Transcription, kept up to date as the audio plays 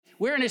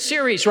We're in a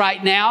series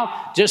right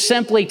now just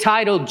simply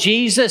titled,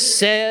 Jesus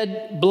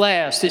Said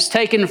Blessed. It's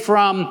taken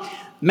from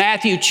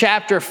Matthew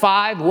chapter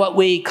 5, what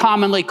we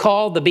commonly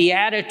call the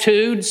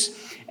Beatitudes.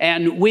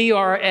 And we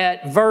are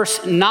at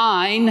verse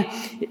 9.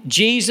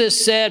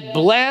 Jesus said,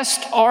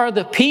 "Blessed are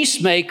the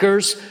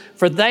peacemakers,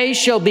 for they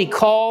shall be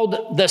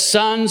called the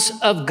sons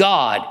of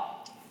God."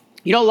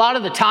 You know, a lot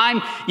of the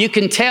time you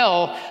can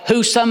tell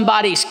who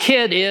somebody's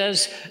kid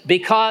is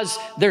because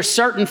there's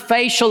certain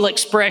facial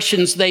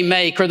expressions they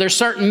make, or there's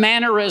certain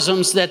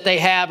mannerisms that they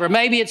have, or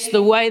maybe it's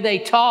the way they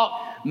talk,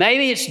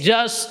 maybe it's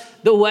just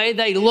the way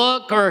they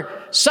look, or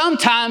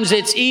sometimes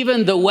it's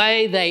even the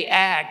way they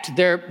act,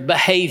 their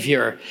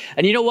behavior.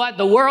 And you know what?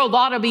 The world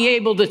ought to be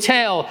able to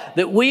tell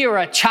that we are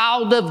a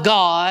child of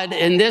God,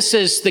 and this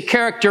is the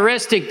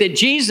characteristic that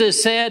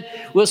Jesus said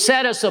will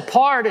set us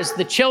apart as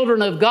the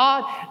children of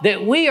God,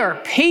 that we are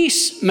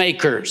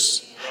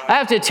peacemakers. I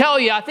have to tell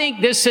you, I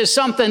think this is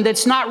something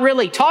that's not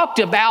really talked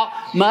about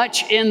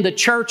much in the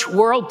church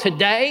world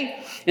today.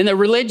 In the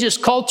religious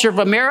culture of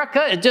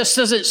America, it just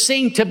doesn't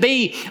seem to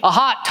be a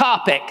hot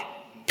topic.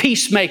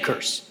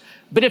 Peacemakers.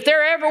 But if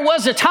there ever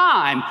was a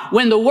time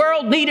when the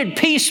world needed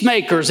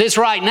peacemakers, it's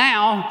right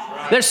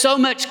now. There's so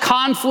much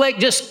conflict,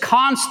 just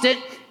constant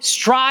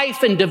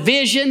strife and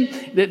division,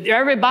 that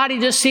everybody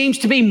just seems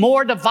to be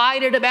more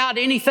divided about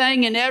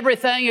anything and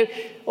everything.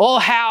 Oh,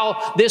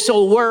 how this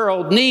old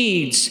world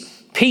needs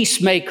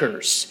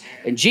peacemakers.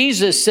 And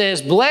Jesus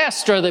says,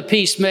 "Blessed are the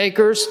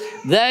peacemakers,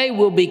 they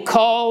will be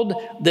called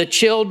the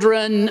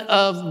children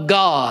of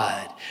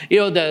God." You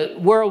know, the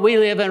world we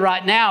live in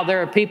right now,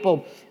 there are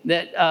people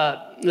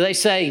that they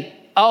say,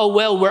 "Oh,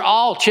 well, we're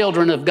all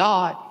children of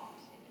God."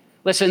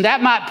 Listen,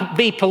 that might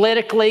be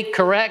politically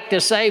correct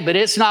to say, but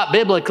it's not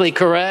biblically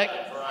correct.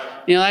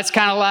 You know, that's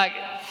kind of like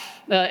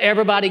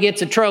everybody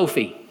gets a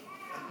trophy.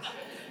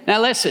 Now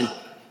listen,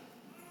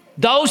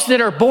 those that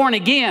are born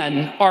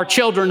again are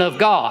children of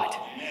God.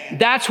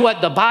 That's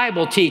what the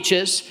Bible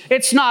teaches.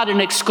 It's not an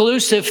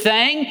exclusive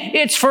thing.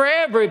 It's for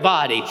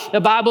everybody.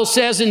 The Bible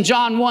says in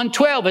John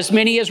 1:12, "As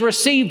many as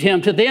received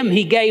him, to them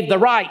he gave the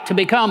right to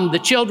become the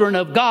children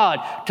of God,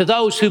 to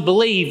those who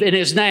believe in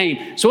his name."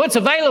 So it's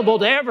available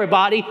to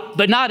everybody,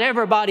 but not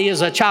everybody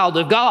is a child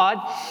of God.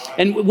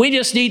 And we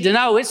just need to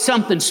know it's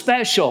something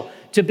special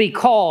to be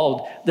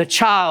called the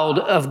child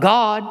of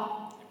God.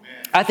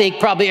 I think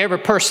probably every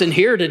person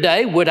here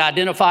today would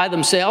identify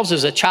themselves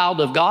as a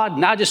child of God.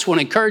 And I just want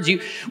to encourage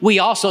you, we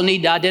also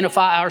need to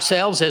identify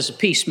ourselves as a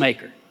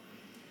peacemaker.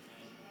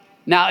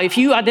 Now, if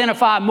you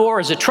identify more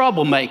as a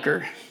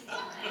troublemaker,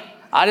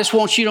 I just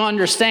want you to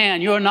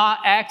understand you're not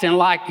acting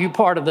like you're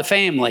part of the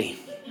family.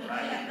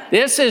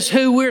 This is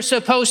who we're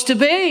supposed to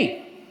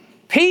be.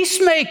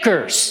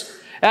 Peacemakers.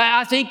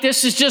 I think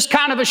this is just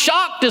kind of a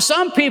shock to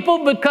some people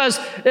because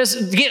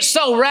it gets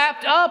so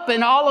wrapped up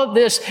in all of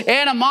this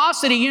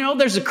animosity. You know,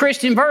 there's a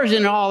Christian version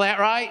and all that,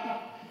 right?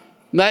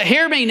 But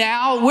hear me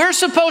now. We're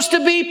supposed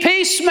to be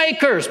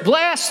peacemakers.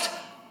 Blessed.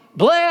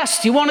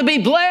 Blessed. You want to be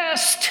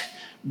blessed?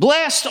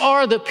 Blessed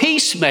are the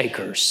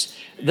peacemakers.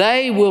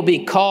 They will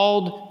be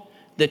called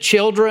the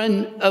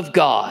children of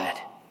God.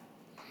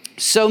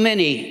 So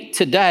many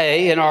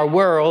today in our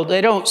world,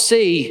 they don't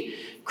see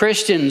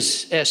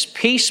Christians as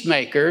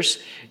peacemakers,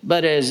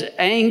 but as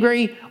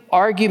angry,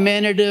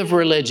 argumentative,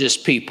 religious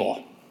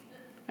people.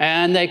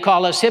 And they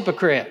call us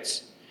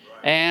hypocrites.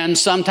 And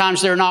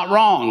sometimes they're not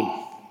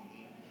wrong.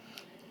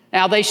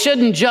 Now, they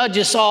shouldn't judge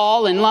us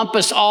all and lump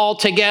us all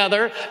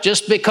together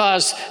just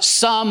because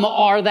some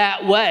are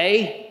that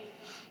way.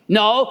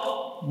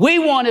 No, we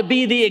want to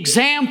be the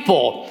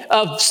example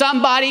of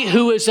somebody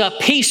who is a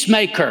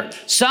peacemaker,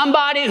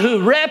 somebody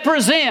who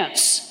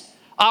represents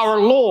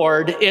our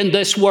Lord in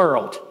this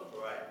world.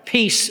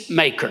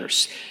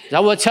 Peacemakers.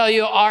 I will tell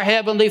you, our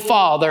Heavenly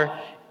Father,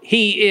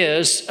 He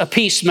is a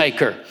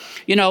peacemaker.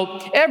 You know,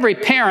 every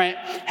parent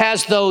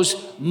has those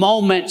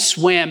moments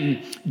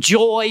when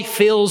joy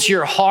fills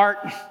your heart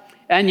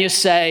and you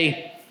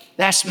say,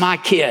 "That's my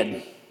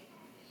kid.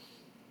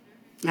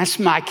 That's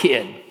my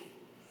kid."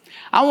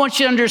 I want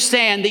you to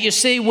understand that, you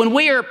see, when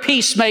we are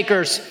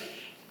peacemakers,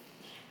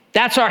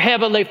 that's our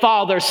Heavenly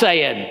Father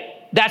saying,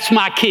 "That's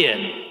my kid.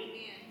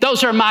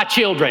 Those are my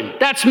children.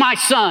 That's my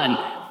son.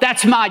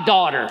 That's my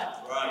daughter."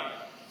 Right.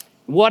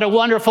 What a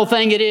wonderful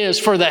thing it is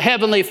for the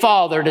Heavenly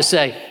Father to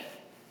say,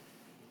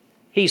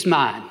 "He's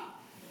mine.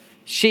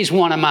 She's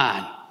one of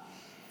mine."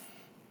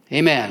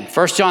 Amen.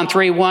 1 John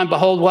 3:1,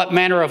 "Behold, what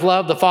manner of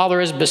love the Father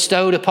has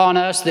bestowed upon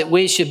us, that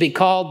we should be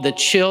called the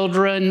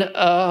children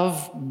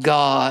of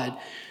God."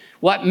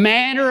 What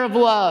manner of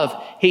love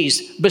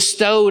He's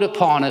bestowed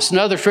upon us.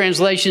 Another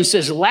translation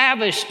says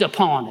lavished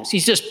upon us.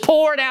 He's just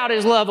poured out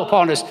His love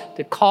upon us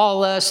to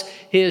call us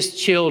His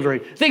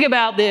children. Think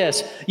about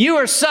this. You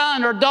are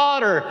son or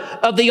daughter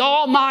of the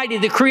Almighty,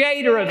 the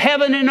Creator of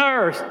heaven and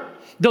earth,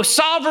 the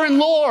sovereign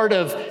Lord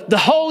of the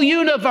whole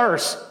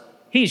universe.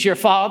 He's your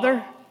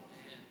Father.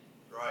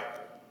 Right.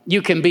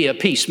 You can be a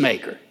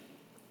peacemaker.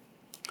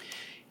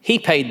 He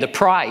paid the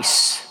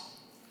price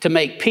to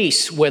make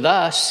peace with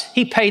us.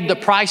 He paid the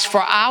price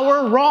for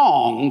our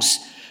wrongs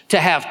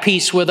to have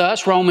peace with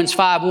us. Romans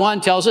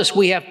 5:1 tells us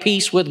we have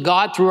peace with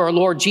God through our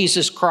Lord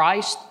Jesus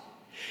Christ.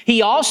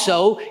 He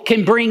also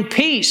can bring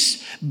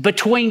peace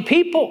between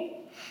people.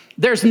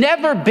 There's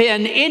never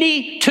been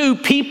any two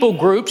people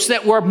groups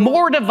that were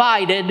more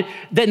divided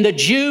than the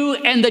Jew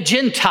and the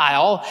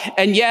Gentile,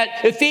 and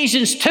yet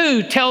Ephesians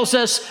 2 tells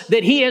us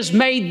that he has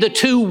made the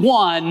two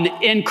one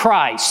in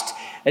Christ.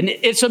 And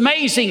it's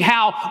amazing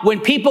how when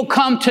people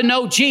come to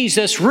know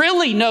Jesus,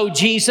 really know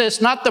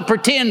Jesus, not the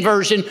pretend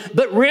version,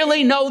 but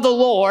really know the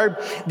Lord,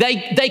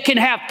 they can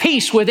have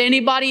peace with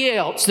anybody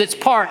else that's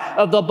part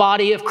of the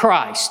body of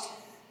Christ.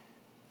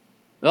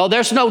 Well,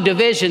 there's no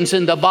divisions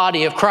in the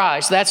body of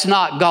Christ. That's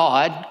not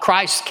God.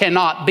 Christ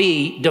cannot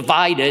be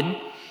divided.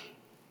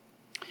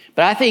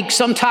 But I think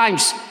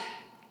sometimes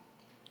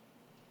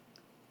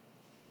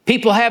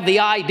people have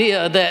the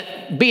idea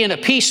that being a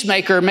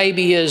peacemaker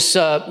maybe is,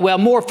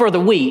 more for the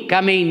weak.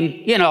 I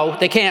mean,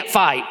 they can't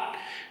fight.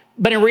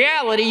 But in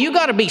reality, you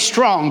got to be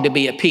strong to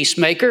be a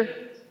peacemaker.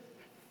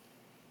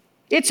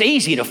 It's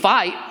easy to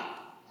fight.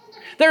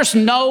 There's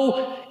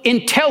no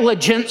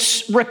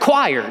intelligence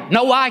required,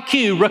 no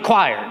IQ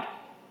required.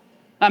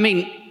 I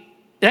mean,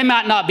 they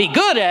might not be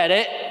good at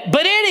it,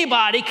 but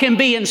anybody can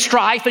be in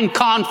strife and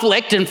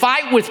conflict and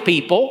fight with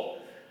people.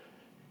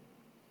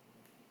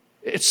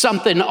 It's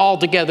something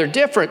altogether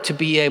different to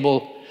be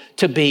able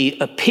to be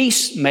a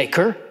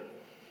peacemaker.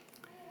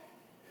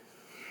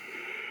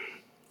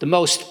 The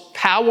most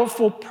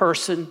powerful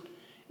person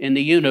in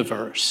the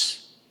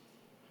universe,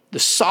 the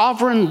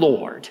sovereign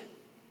Lord,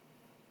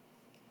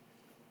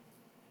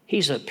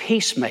 he's a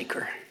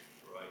peacemaker.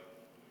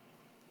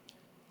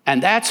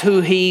 And that's who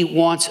he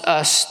wants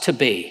us to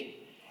be.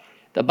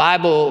 The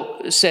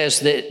Bible says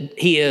that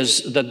he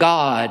is the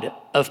God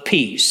of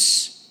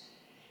peace.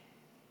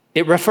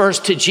 It refers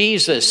to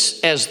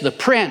Jesus as the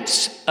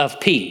Prince of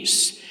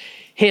Peace.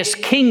 His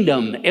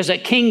kingdom is a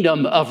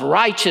kingdom of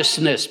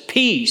righteousness,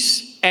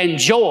 peace, and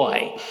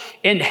joy.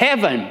 In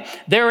heaven,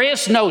 there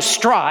is no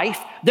strife.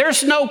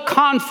 There's no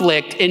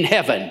conflict in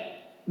heaven.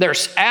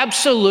 There's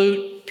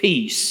absolute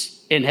peace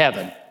in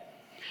heaven.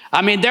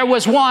 I mean, there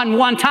was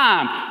one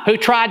time who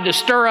tried to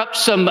stir up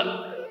some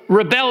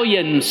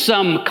rebellion,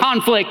 some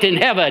conflict in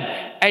heaven,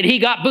 and he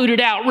got booted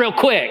out real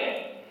quick.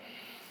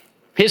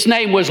 His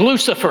name was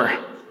Lucifer.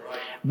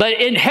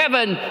 But in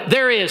heaven,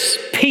 there is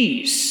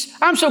peace.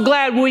 I'm so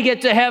glad when we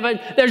get to heaven,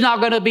 there's not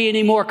going to be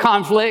any more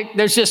conflict.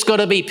 There's just going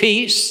to be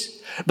peace.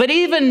 But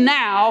even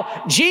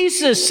now,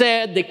 Jesus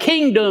said the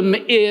kingdom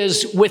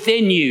is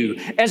within you.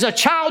 As a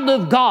child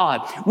of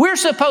God, we're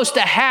supposed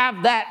to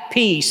have that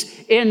peace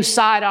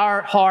inside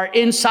our heart,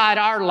 inside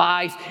our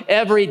life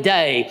every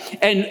day.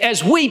 And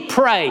as we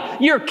pray,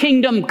 your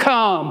kingdom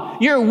come,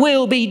 your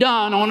will be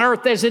done on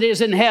earth as it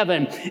is in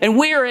heaven. And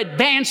we are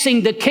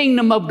advancing the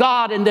kingdom of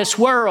God in this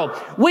world.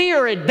 We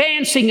are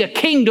advancing a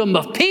kingdom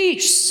of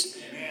peace.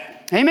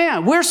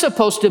 Amen. We're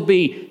supposed to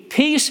be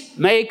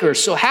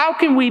peacemakers. So how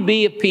can we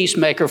be a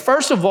peacemaker?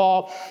 First of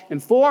all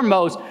and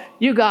foremost,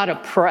 you got to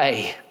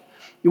pray.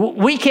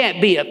 We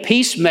can't be a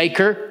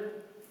peacemaker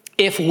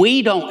if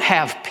we don't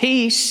have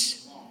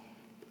peace.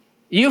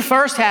 You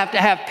first have to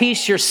have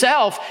peace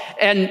yourself.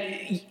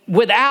 And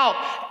without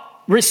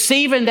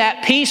receiving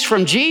that peace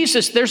from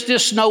Jesus, there's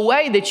just no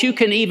way that you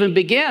can even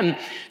begin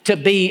to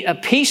be a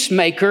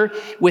peacemaker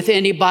with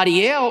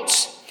anybody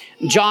else.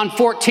 John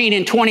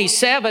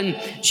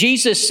 14:27,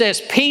 Jesus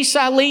says, peace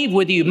I leave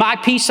with you, my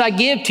peace I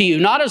give to you.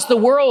 Not as the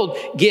world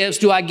gives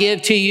do I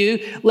give to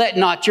you. Let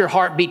not your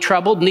heart be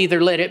troubled,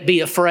 neither let it be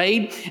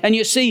afraid. And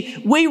you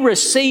see, we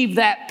receive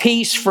that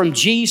peace from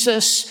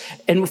Jesus.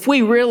 And if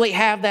we really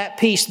have that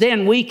peace,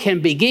 then we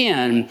can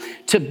begin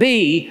to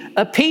be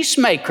a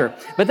peacemaker.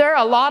 But there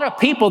are a lot of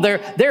people,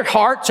 their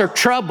hearts are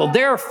troubled.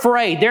 They're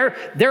afraid.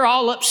 They're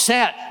all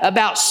upset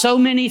about so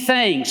many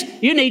things.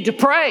 You need to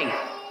pray.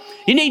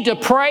 You need to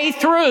pray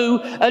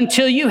through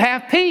until you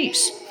have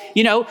peace.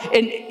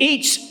 In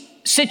each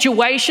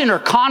situation or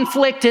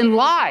conflict in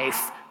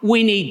life,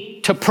 we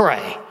need to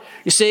pray.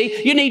 You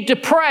see, you need to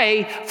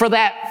pray for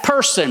that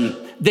person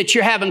that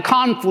you're having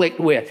conflict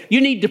with. You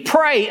need to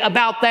pray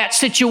about that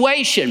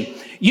situation.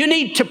 You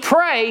need to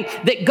pray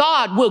that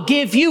God will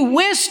give you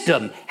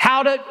wisdom,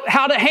 how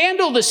to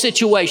handle the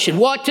situation,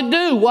 what to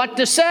do, what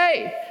to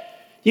say.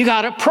 You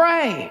got to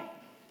pray.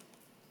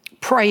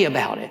 Pray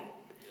about it.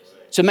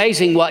 It's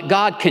amazing what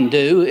God can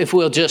do if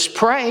we'll just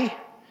pray.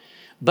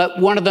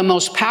 But one of the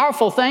most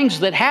powerful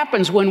things that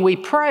happens when we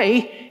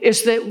pray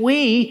is that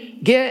we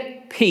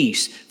get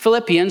peace.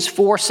 Philippians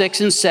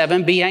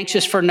 4:6-7, be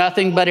anxious for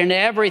nothing, but in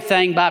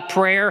everything by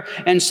prayer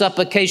and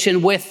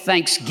supplication with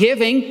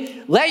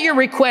thanksgiving. Let your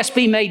requests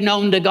be made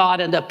known to God,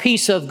 and the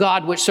peace of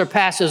God, which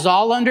surpasses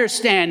all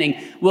understanding,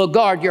 will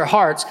guard your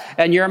hearts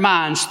and your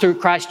minds through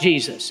Christ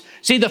Jesus.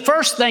 See, the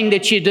first thing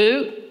that you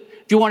do,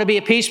 if you want to be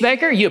a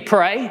peacemaker, you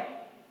pray.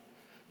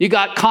 You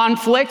got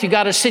conflict, you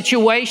got a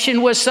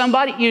situation with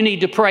somebody, you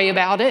need to pray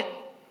about it.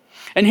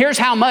 And here's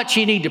how much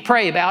you need to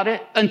pray about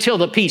it until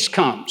the peace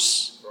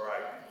comes.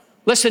 Right.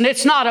 Listen,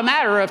 it's not a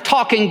matter of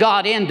talking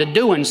God into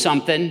doing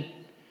something.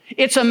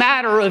 It's a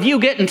matter of you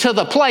getting to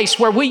the place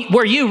where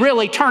you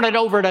really turn it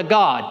over to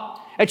God.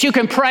 That you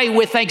can pray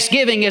with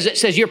thanksgiving, as it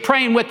says, you're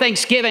praying with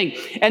thanksgiving,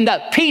 and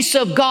the peace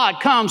of God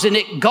comes and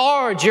it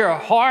guards your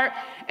heart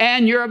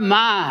and your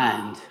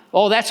mind.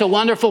 Oh, that's a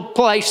wonderful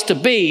place to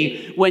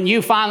be when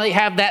you finally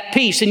have that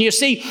peace. And you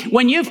see,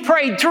 when you've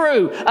prayed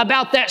through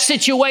about that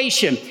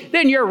situation,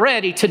 then you're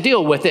ready to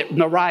deal with it in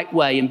the right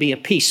way and be a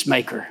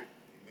peacemaker.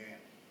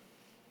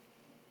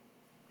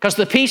 Because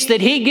the peace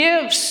that He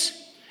gives,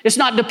 it's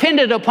not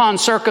dependent upon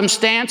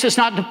circumstance. It's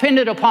not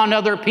dependent upon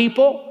other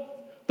people.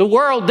 The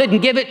world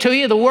didn't give it to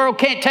you. The world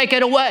can't take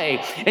it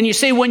away. And you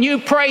see, when you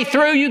pray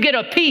through, you get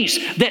a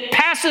peace that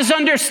passes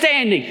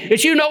understanding.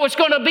 That you know it's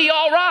going to be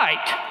all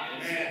right.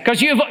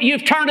 Because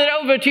you've turned it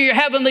over to your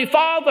Heavenly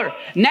Father.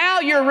 Now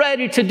you're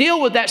ready to deal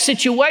with that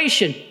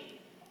situation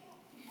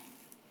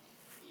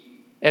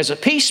as a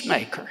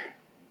peacemaker.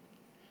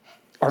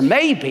 Or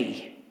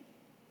maybe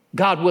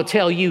God will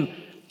tell you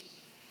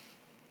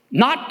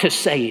not to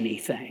say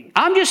anything.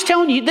 I'm just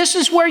telling you, this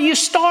is where you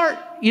start.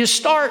 You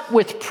start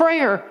with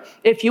prayer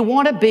if you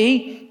want to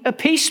be a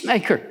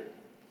peacemaker.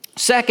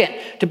 Second,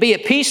 to be a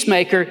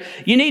peacemaker,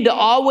 you need to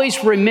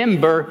always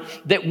remember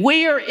that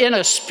we are in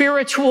a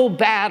spiritual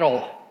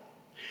battle.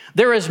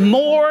 There is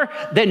more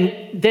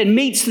than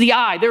meets the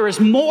eye. There is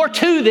more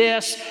to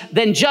this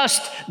than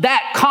just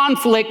that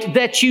conflict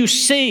that you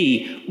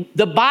see.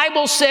 The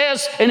Bible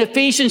says in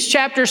Ephesians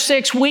chapter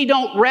 6, we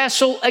don't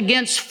wrestle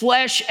against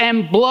flesh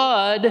and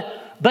blood,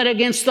 but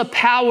against the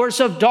powers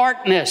of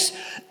darkness.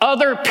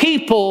 Other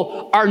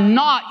people are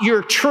not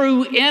your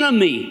true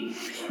enemy.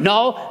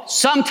 No,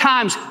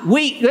 sometimes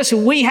we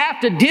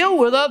have to deal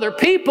with other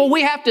people.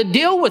 We have to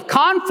deal with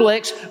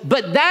conflicts,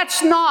 but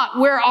that's not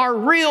where our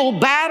real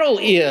battle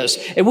is.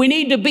 And we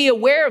need to be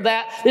aware of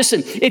that.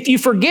 Listen, if you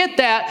forget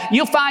that,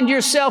 you'll find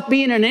yourself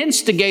being an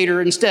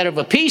instigator instead of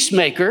a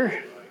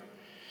peacemaker.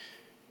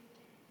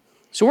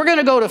 So we're going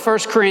to go to 1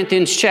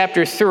 Corinthians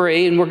chapter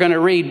 3, and we're going to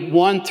read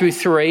 1 through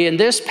 3. And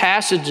this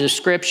passage of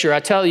Scripture, I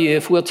tell you,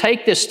 if we'll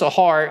take this to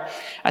heart,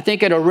 I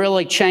think it'll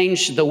really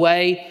change the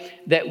way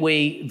that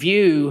we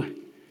view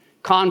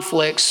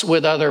conflicts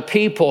with other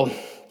people.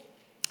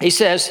 He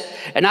says,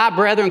 and I,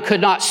 brethren, could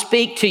not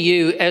speak to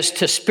you as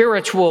to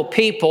spiritual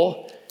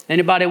people.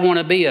 Anybody want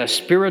to be a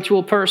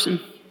spiritual person?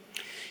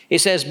 He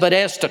says, but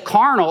as to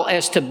carnal,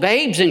 as to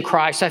babes in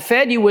Christ, I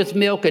fed you with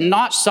milk and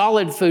not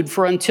solid food,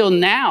 for until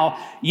now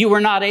you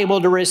were not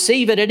able to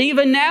receive it. And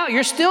even now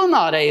you're still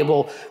not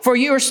able, for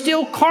you are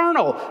still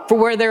carnal. For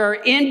where there are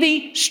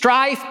envy,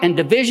 strife, and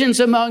divisions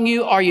among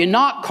you, are you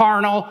not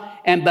carnal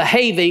and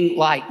behaving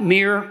like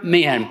mere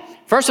men?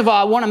 First of all,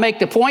 I want to make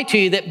the point to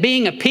you that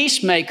being a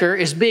peacemaker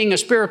is being a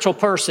spiritual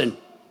person.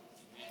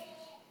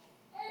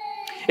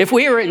 If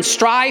we are in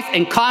strife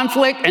and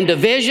conflict and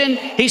division,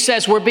 he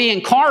says we're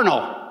being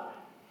carnal.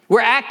 We're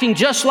acting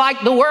just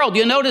like the world.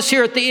 You'll notice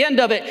here at the end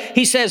of it,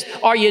 he says,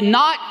 are you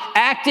not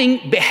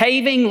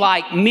behaving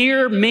like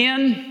mere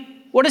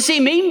men? What does he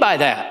mean by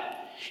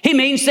that? He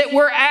means that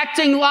we're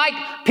acting like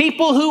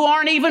people who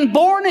aren't even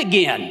born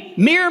again,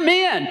 mere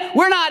men.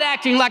 We're not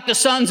acting like the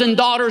sons and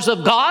daughters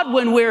of God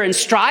when we're in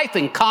strife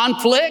and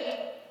conflict.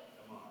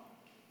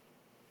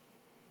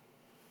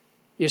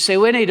 You see,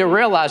 we need to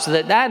realize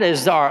that that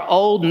is our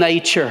old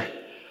nature.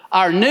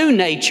 Our new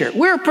nature,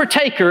 we're a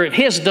partaker of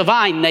His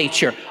divine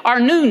nature. Our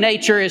new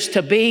nature is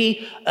to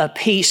be a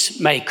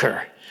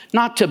peacemaker,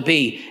 not to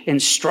be in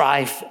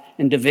strife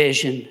and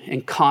division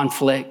and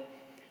conflict.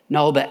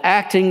 No, but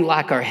acting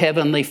like our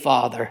Heavenly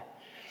Father.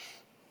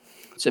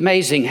 It's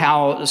amazing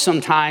how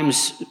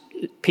sometimes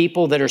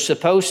people that are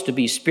supposed to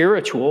be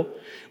spiritual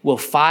will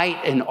fight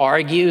and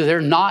argue. They're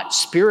not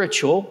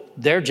spiritual.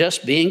 They're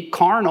just being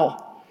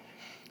carnal.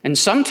 And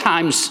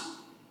sometimes,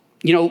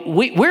 you know,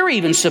 we're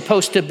even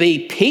supposed to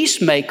be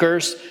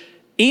peacemakers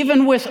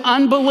even with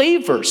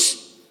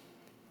unbelievers.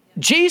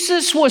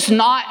 Jesus was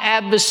not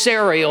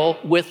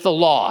adversarial with the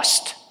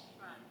lost.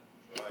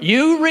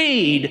 You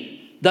read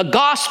the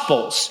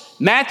Gospels,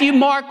 Matthew,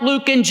 Mark,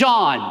 Luke, and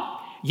John.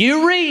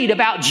 You read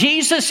about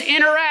Jesus'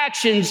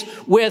 interactions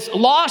with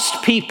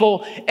lost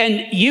people,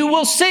 and you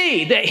will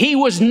see that He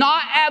was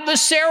not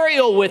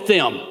adversarial with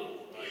them.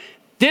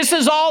 This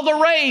is all the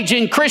rage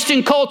in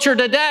Christian culture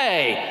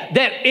today,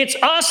 that it's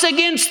us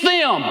against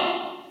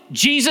them.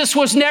 Jesus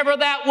was never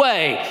that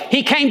way.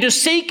 He came to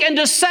seek and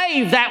to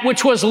save that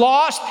which was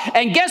lost.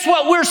 And guess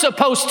what we're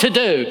supposed to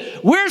do?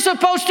 We're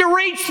supposed to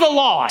reach the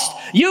lost.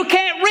 You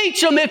can't reach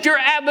them if you're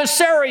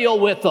adversarial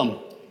with them.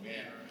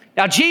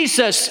 Now,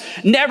 Jesus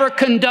never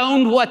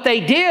condoned what they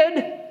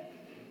did.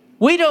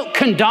 We don't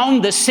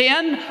condone the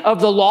sin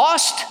of the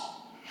lost.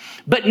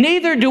 But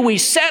neither do we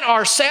set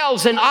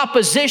ourselves in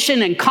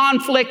opposition and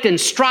conflict and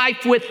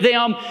strife with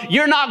them.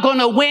 You're not going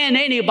to win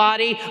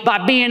anybody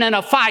by being in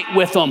a fight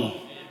with them.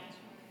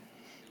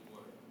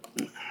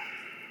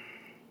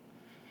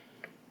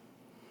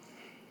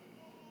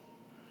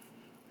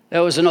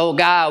 There was an old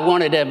guy I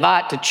wanted to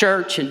invite to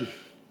church, and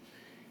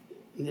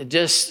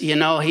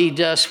he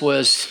just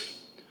was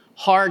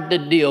hard to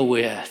deal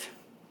with.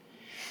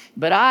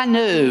 But I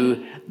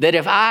knew that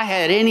if I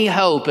had any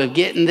hope of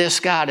getting this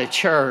guy to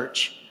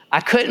church,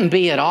 I couldn't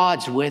be at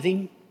odds with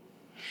him.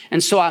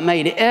 And so I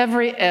made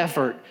every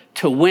effort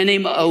to win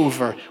him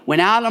over,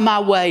 went out of my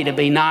way to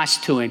be nice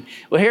to him.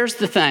 Well, here's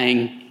the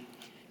thing.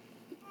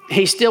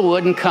 He still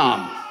wouldn't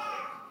come.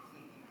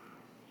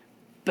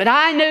 But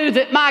I knew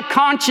that my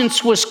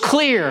conscience was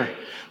clear,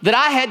 that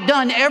I had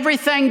done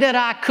everything that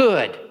I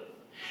could.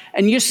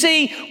 And you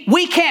see,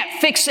 we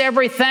can't fix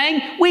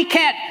everything. We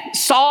can't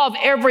solve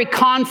every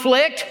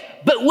conflict.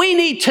 But we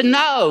need to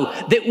know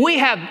that we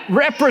have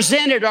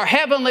represented our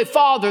Heavenly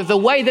Father the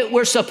way that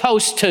we're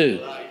supposed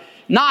to.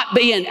 Not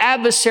being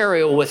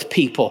adversarial with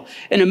people.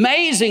 And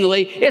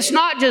amazingly, it's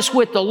not just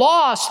with the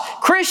lost.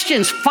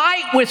 Christians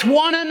fight with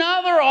one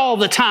another all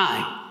the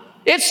time.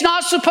 It's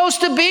not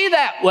supposed to be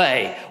that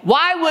way.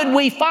 Why would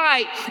we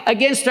fight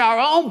against our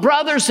own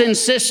brothers and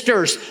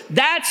sisters?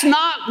 That's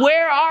not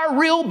where our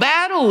real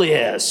battle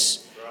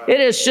is. It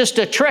is just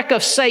a trick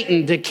of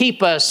Satan to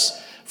keep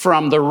us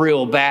from the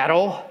real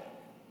battle.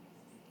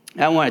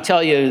 I want to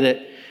tell you that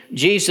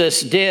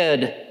Jesus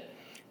did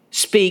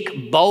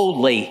speak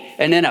boldly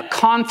and in a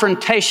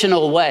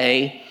confrontational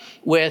way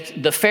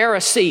with the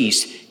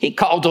Pharisees. He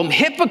called them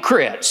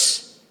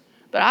hypocrites.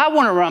 But I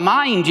want to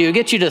remind you,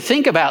 get you to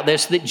think about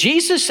this, that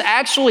Jesus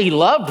actually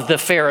loved the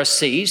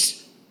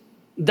Pharisees.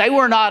 They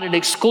were not an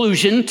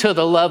exclusion to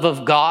the love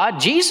of God.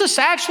 Jesus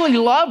actually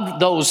loved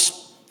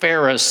those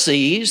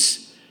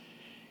Pharisees.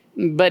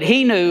 But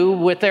he knew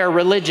with their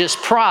religious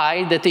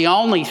pride that the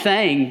only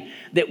thing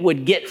that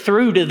would get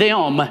through to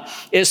them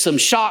is some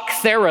shock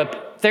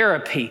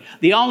therapy.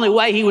 The only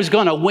way he was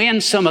going to win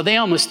some of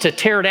them was to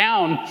tear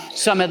down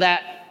some of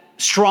that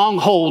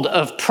stronghold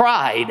of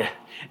pride.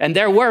 And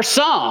there were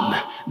some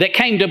that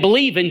came to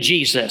believe in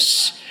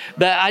Jesus.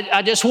 But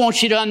I just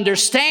want you to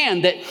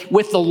understand that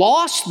with the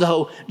lost,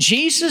 though,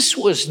 Jesus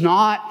was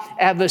not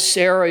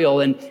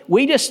adversarial. And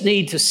we just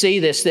need to see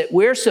this, that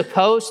we're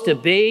supposed to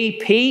be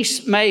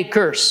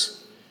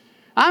peacemakers.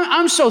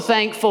 I'm so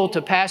thankful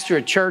to pastor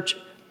a church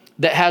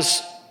that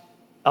has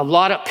a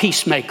lot of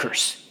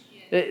peacemakers.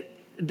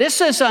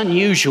 This is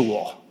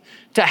unusual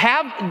to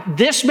have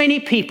this many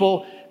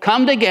people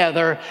come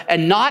together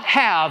and not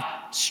have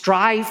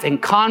strife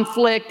and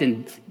conflict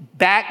and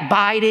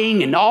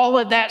backbiting and all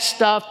of that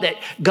stuff that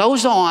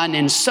goes on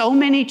in so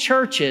many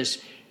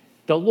churches.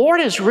 The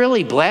Lord has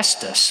really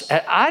blessed us.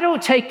 I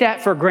don't take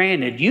that for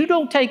granted. You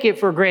don't take it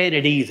for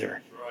granted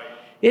either.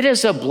 It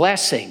is a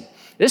blessing.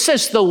 This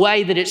is the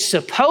way that it's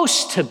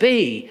supposed to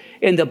be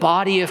in the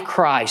body of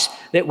Christ,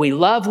 that we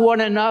love one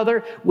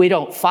another, we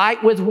don't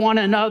fight with one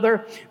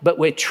another, but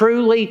we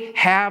truly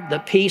have the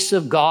peace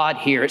of God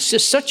here. It's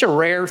just such a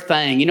rare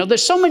thing. You know,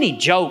 there's so many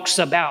jokes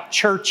about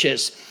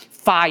churches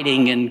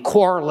fighting and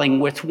quarreling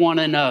with one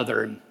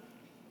another.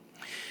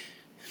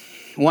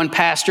 One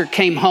pastor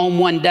came home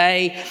one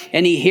day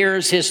and he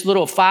hears his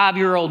little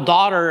 5-year-old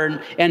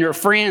daughter and her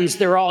friends,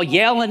 they're all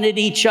yelling at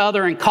each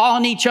other and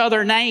calling each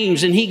other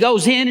names. And he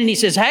goes in and he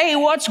says, "Hey,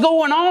 what's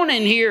going on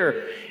in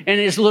here?" And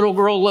his little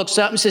girl looks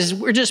up and says,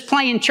 "We're just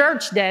playing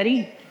church,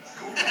 Daddy."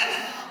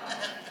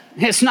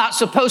 It's not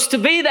supposed to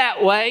be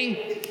that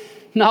way.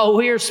 No,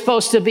 we are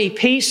supposed to be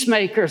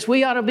peacemakers.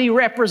 We ought to be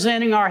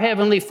representing our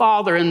Heavenly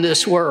Father in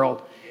this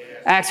world,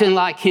 acting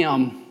like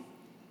Him.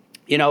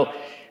 You know,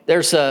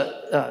 there's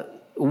a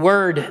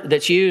word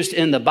that's used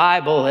in the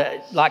Bible,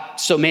 like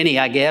so many,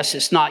 I guess.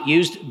 It's not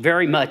used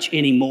very much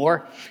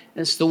anymore.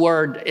 It's the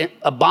word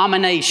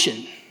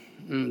abomination.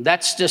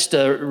 That's just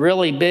a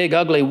really big,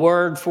 ugly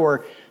word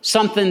for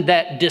something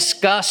that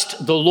disgusts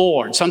the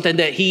Lord, something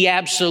that He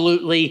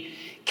absolutely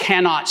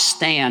cannot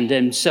stand.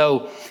 And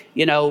so,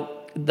 you know,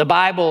 the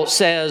Bible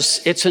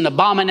says it's an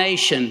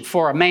abomination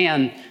for a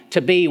man to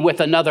be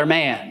with another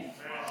man.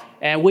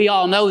 And we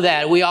all know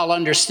that. We all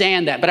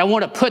understand that. But I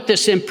want to put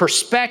this in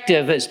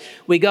perspective as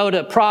we go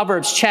to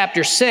Proverbs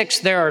chapter 6.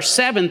 There are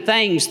 7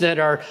 things that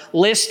are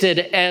listed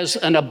as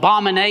an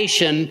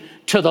abomination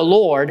to the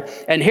Lord.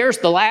 And here's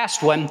the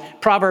last one,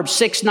 Proverbs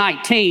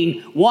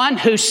 6:19. One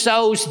who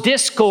sows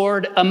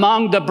discord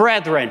among the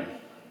brethren.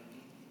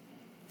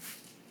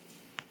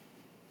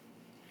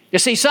 You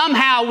see,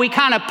 somehow we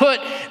kind of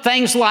put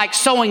things like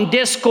sowing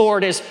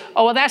discord as,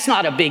 oh, well, that's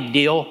not a big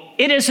deal.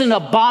 It is an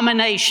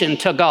abomination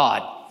to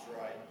God.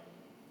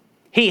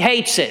 He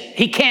hates it.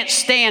 He can't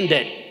stand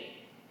it.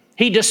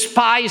 He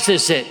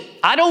despises it.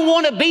 I don't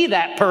want to be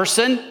that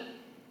person.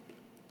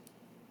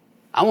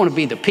 I want to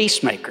be the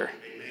peacemaker.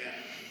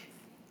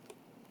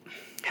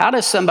 How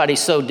does somebody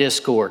sow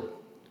discord?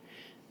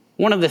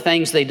 One of the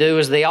things they do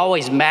is they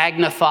always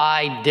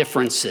magnify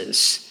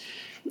differences.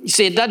 You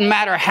see, it doesn't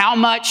matter how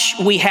much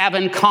we have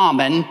in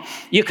common,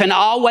 you can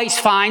always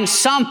find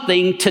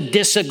something to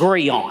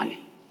disagree on.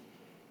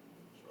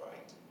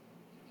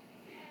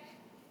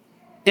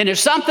 And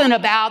there's something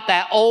about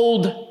that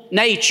old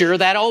nature,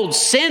 that old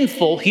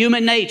sinful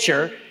human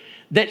nature,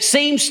 that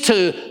seems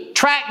to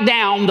track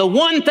down the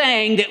one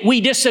thing that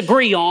we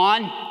disagree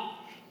on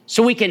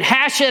so we can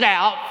hash it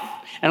out.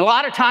 And a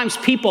lot of times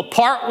people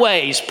part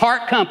ways,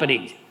 part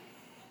company.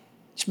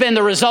 It's been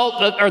the result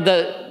of, or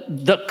the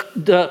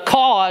the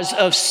cause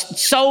of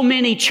so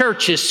many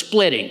churches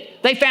splitting.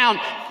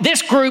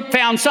 This group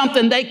found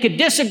something they could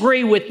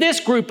disagree with this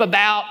group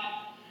about,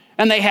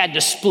 and they had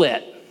to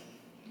split.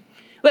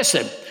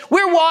 Listen,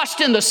 we're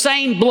washed in the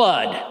same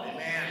blood.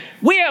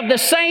 We have the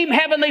same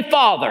Heavenly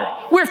Father.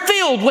 We're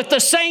filled with the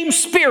same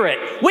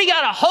Spirit. We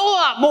got a whole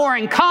lot more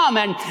in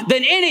common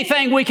than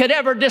anything we could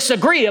ever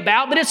disagree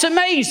about. But it's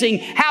amazing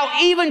how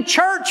even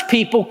church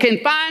people can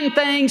find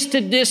things to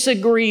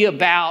disagree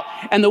about.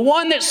 And the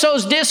one that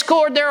sows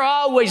discord, they're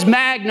always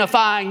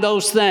magnifying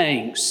those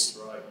things.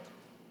 Right.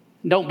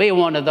 Don't be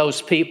one of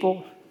those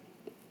people.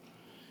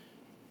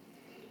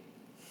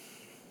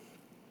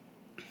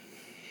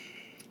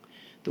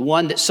 The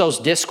one that sows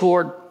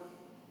discord,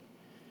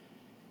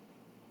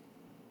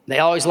 they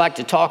always like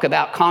to talk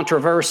about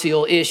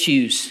controversial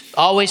issues,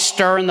 always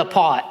stirring the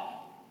pot.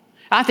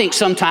 I think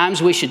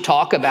sometimes we should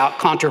talk about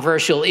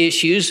controversial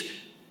issues,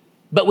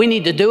 but we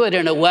need to do it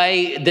in a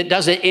way that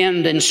doesn't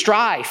end in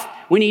strife.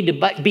 We need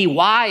to be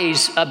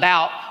wise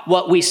about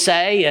what we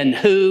say and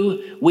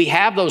who we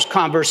have those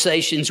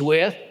conversations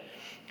with.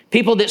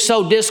 People that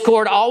sow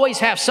discord always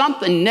have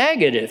something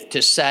negative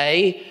to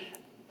say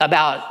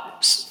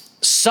about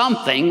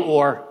something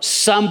or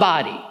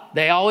somebody.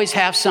 They always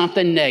have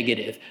something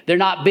negative. They're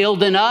not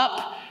building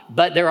up,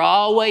 but they're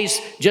always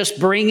just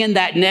bringing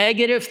that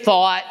negative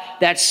thought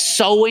that's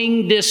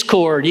sowing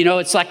discord. You know,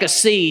 it's like a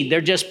seed. They're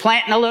just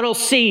planting a little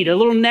seed, a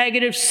little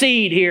negative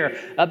seed here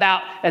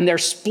and they're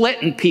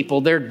splitting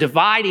people. They're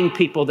dividing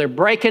people. They're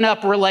breaking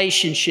up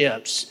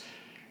relationships.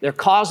 They're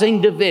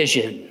causing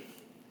division.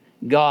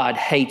 God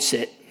hates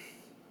it.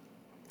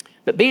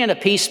 But being a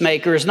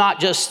peacemaker is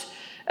not just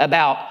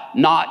about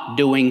not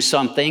doing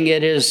something.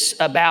 It is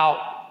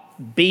about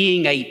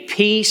being a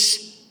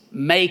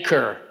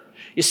peacemaker.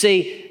 You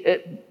see,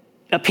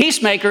 a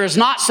peacemaker is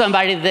not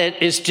somebody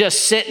that is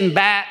just sitting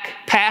back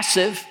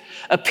passive.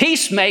 A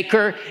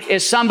peacemaker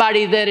is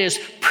somebody that is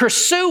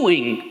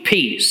pursuing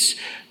peace.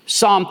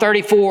 Psalm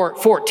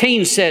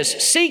 34:14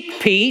 says, "Seek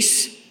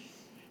peace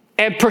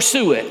and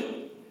pursue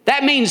it."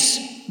 That means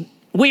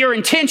we are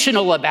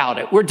intentional about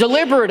it. We're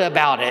deliberate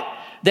about it.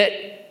 That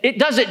it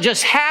doesn't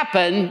just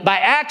happen by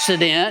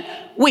accident.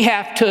 We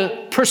have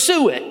to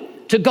pursue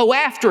it, to go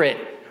after it.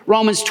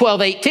 Romans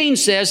 12:18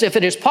 says, "If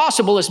it is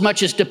possible, as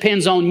much as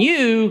depends on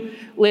you,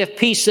 live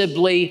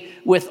peaceably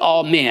with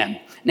all men."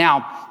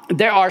 Now,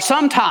 there are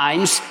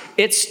sometimes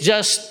it's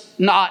just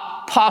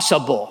not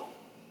possible.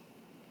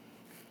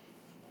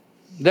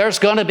 There's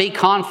going to be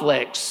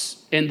conflicts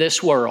in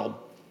this world,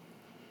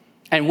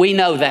 and we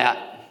know that.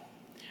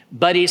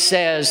 But he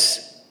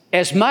says,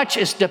 as much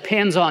as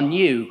depends on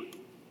you,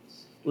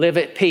 live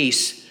at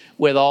peace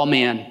with all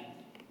men.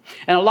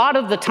 And a lot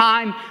of the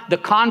time, the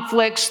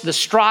conflicts, the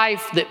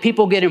strife that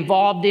people get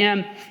involved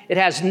in, it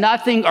has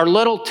nothing or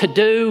little to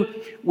do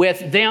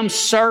with them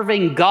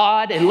serving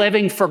God and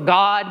living for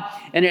God.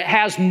 And it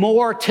has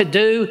more to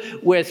do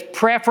with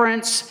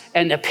preference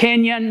and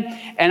opinion.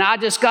 And I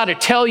just got to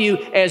tell you,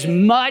 as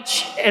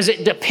much as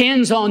it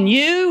depends on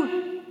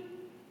you,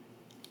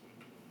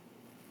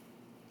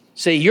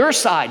 see, your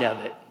side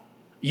of it,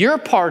 your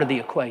part of the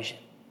equation.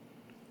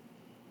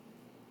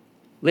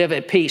 Live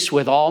at peace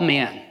with all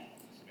men.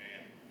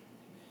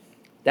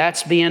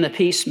 That's being a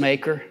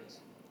peacemaker.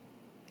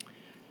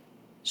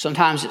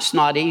 Sometimes it's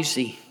not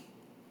easy.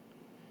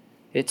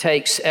 It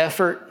takes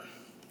effort.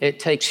 It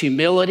takes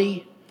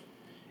humility.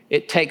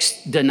 It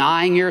takes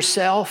denying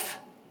yourself.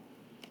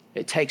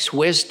 It takes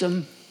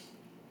wisdom.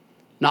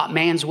 Not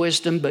man's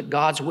wisdom, but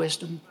God's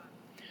wisdom.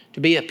 To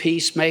be a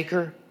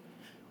peacemaker,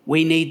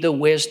 we need the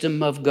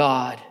wisdom of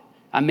God.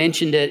 I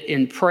mentioned it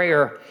in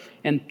prayer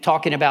and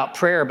talking about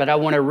prayer, but I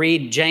want to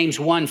read James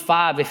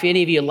 1:5. "If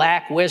any of you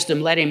lack wisdom,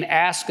 let him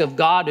ask of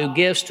God, who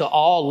gives to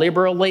all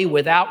liberally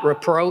without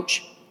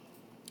reproach,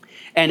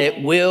 and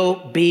it will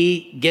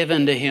be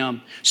given to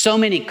him." So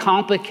many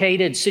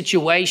complicated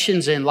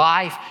situations in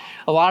life.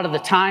 A lot of the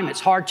time it's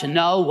hard to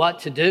know what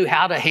to do,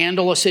 how to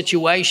handle a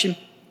situation.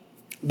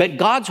 But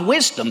God's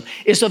wisdom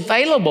is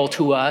available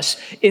to us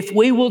if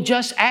we will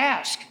just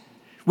ask.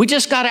 We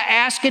just got to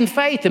ask in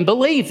faith and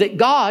believe that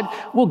God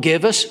will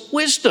give us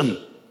wisdom.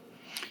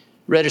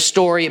 Read a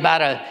story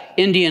about an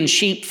Indian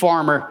sheep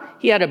farmer.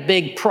 He had a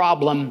big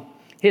problem.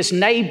 His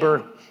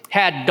neighbor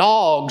had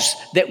dogs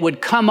that would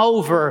come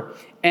over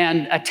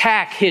and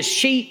attack his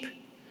sheep.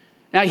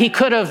 Now, he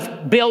could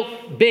have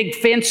built big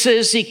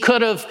fences. He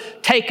could have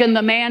taken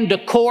the man to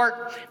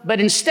court. But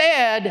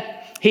instead,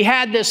 he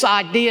had this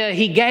idea.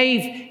 He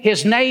gave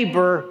his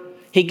neighbor's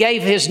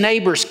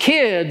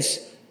kids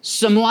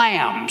some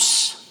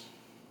lambs.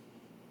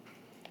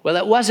 Well,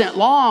 it wasn't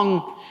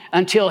long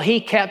until he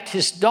kept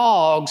his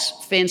dogs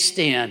fenced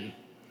in.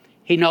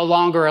 He no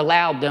longer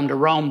allowed them to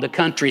roam the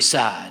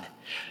countryside.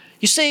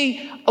 You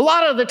see, a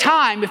lot of the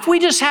time, if we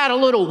just had a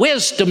little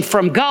wisdom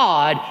from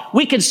God,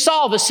 we could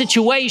solve a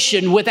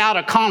situation without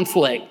a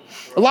conflict.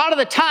 A lot of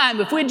the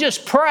time, if we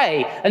just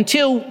pray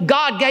until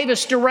God gave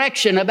us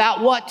direction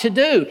about what to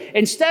do,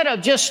 instead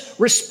of just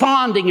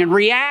responding and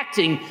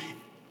reacting,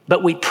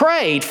 but we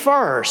prayed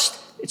first,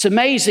 It's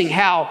amazing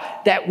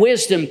how that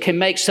wisdom can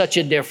make such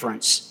a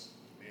difference.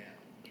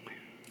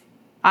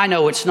 I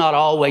know it's not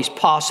always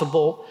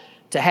possible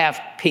to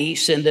have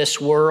peace in this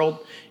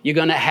world. You're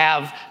going to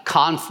have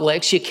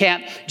conflicts. You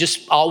can't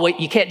just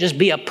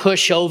be a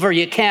pushover.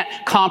 You can't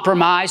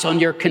compromise on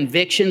your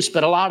convictions.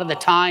 But a lot of the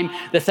time,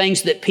 the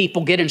things that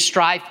people get in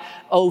strife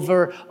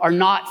over are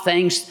not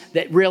things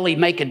that really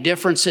make a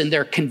difference in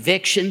their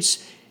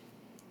convictions.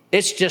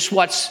 It's just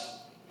what's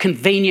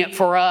convenient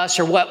for us,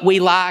 or what we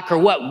like, or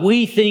what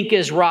we think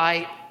is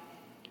right.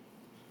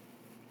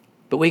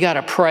 But we got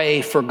to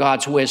pray for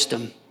God's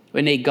wisdom.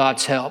 We need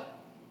God's help.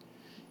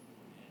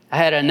 I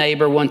had a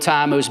neighbor one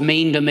time who was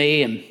mean to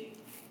me, and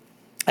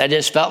I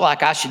just felt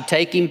like I should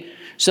take him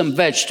some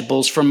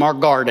vegetables from our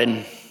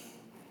garden.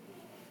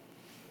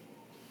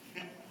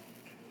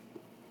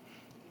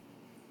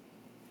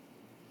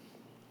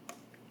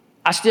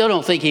 I still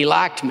don't think he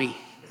liked me,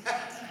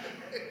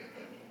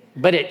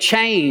 but it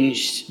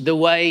changed the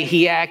way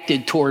he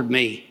acted toward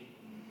me.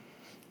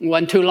 It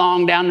wasn't too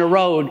long down the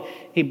road,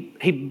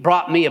 he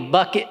brought me a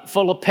bucket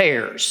full of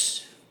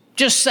pears.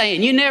 Just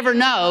saying, you never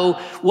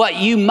know what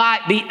you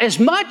might be, as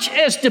much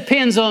as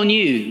depends on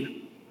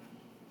you.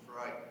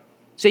 Right.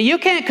 See, you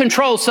can't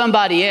control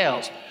somebody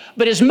else,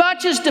 but as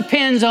much as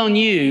depends on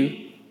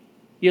you,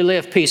 you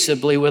live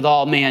peaceably with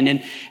all men.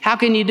 And how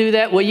can you do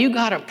that? Well, you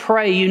got to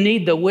pray. You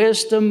need the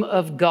wisdom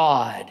of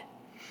God.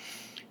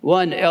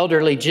 One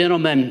elderly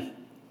gentleman,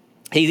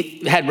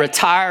 he had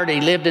retired. He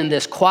lived in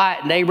this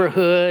quiet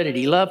neighborhood, and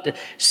he loved to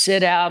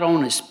sit out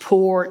on his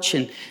porch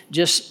and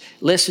just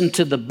listen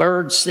to the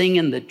birds sing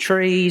in the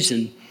trees.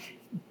 And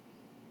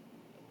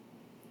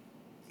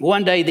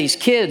one day these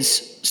kids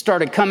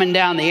started coming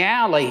down the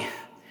alley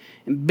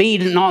and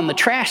beating on the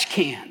trash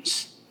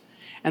cans.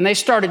 And they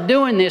started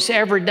doing this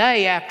every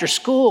day after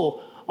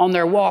school on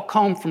their walk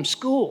home from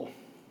school.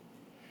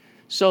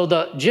 So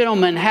the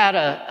gentleman had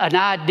an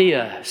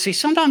idea. See,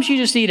 sometimes you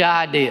just need an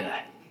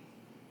idea.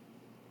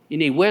 You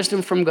need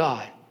wisdom from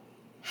God.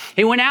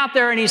 He went out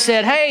there and he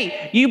said,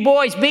 hey, you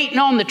boys beating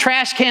on the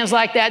trash cans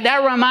like that,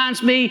 that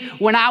reminds me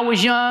when I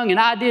was young and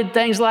I did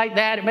things like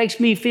that. It makes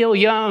me feel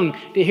young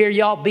to hear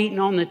y'all beating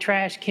on the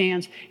trash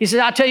cans. He said,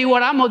 I'll tell you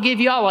what, I'm going to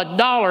give y'all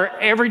 $1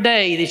 every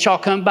day that y'all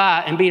come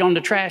by and beat on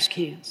the trash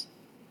cans.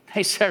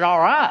 They said, all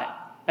right.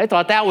 They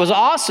thought that was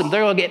awesome.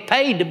 They're going to get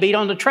paid to beat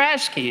on the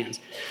trash cans.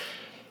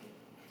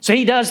 So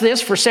he does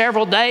this for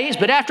several days,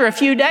 but after a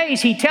few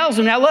days, he tells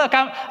them, now look,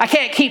 I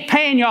can't keep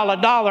paying y'all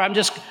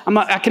 $1.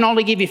 I can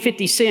only give you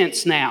 50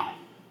 cents now.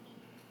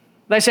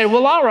 They said,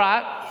 well, all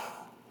right,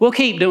 we'll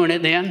keep doing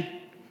it then.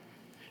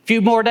 A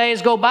few more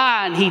days go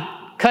by, and he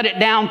cut it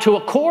down to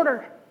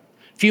 $0.25.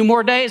 A few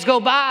more days go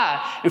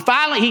by, and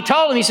finally he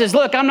told them, he says,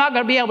 look, I'm not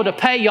going to be able to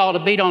pay y'all to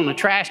beat on the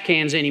trash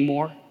cans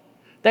anymore.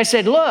 They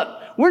said, look,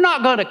 we're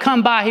not going to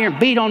come by here and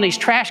beat on these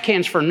trash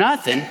cans for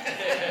nothing.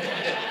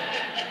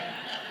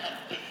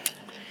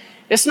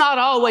 It's not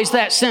always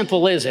that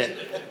simple, is it?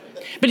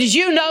 But did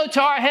you know, to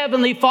our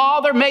Heavenly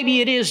Father, maybe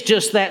it is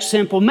just that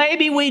simple.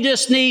 Maybe we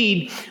just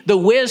need the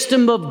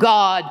wisdom of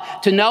God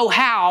to know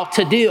how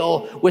to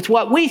deal with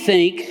what we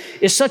think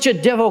is such a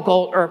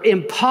difficult or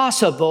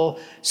impossible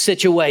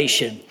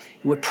situation.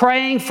 We're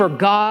praying for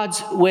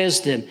God's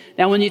wisdom.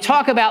 Now, when you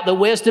talk about the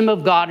wisdom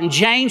of God, and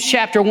James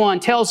chapter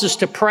 1 tells us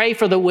to pray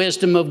for the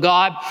wisdom of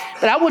God,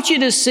 but I want you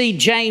to see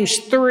James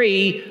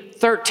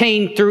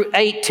 3:13 through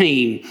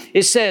 18.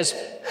 It says,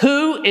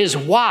 who is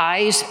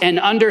wise and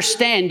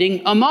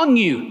understanding among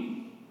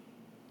you?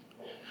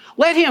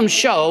 Let him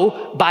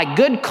show by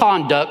good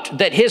conduct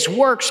that his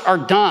works are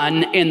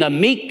done in the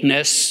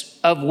meekness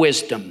of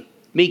wisdom.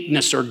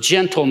 Meekness or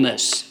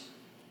gentleness.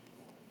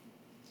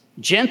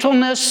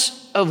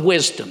 Gentleness of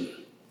wisdom.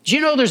 Do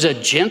you know there's a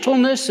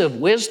gentleness of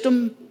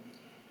wisdom?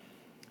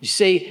 You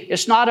see,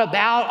 it's not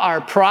about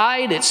our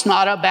pride. It's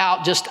not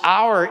about just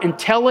our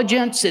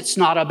intelligence. It's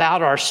not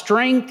about our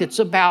strength. It's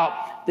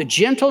about the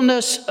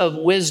gentleness of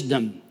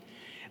wisdom.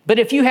 But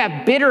if you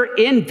have bitter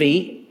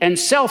envy and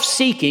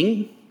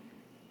self-seeking,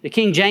 the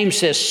King James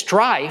says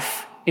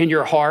strife in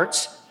your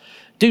hearts,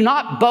 do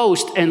not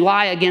boast and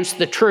lie against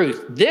the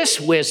truth. This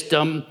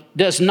wisdom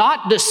does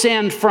not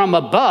descend from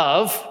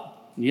above.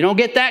 You don't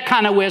get that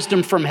kind of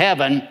wisdom from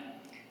heaven.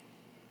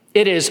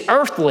 It is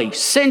earthly,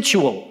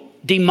 sensual,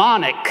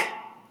 demonic.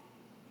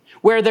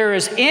 Where there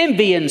is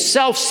envy and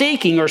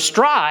self-seeking or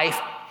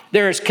strife,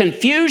 there is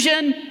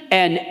confusion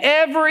and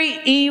every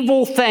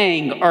evil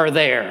thing are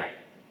there.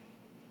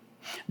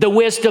 The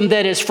wisdom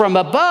that is from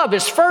above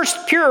is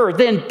first pure,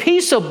 then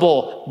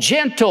peaceable,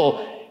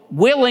 gentle,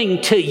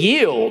 willing to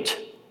yield.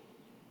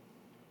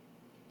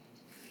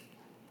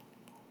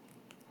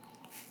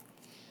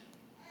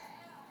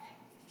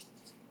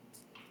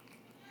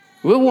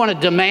 We want to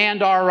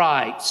demand our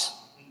rights.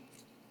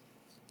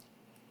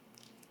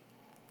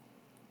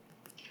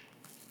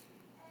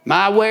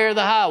 My way or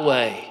the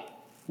highway.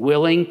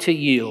 Willing to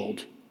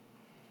yield,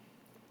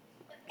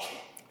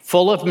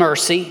 full of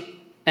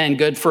mercy and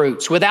good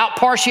fruits, without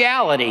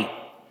partiality,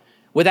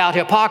 without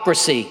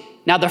hypocrisy.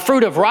 Now the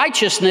fruit of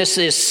righteousness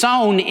is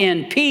sown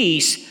in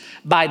peace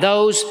by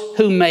those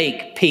who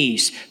make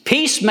peace.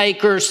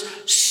 Peacemakers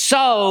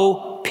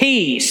sow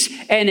peace,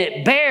 and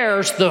it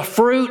bears the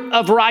fruit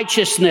of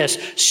righteousness.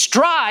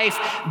 Strife,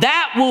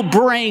 that will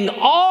bring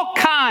all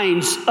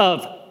kinds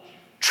of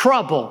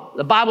trouble.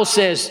 The Bible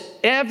says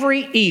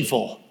every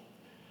evil.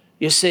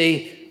 You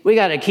see, we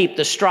got to keep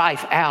the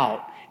strife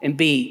out and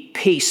be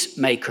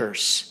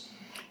peacemakers.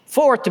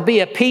 For to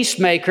be a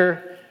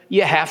peacemaker,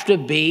 you have to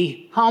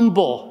be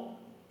humble.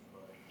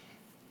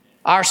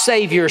 Our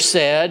Savior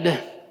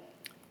said,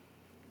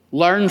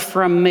 "Learn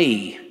from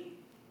me,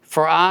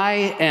 for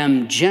I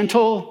am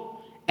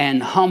gentle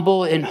and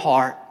humble in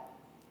heart,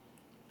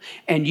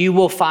 and you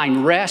will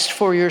find rest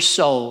for your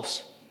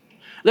souls."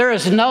 There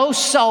is no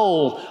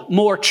soul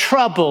more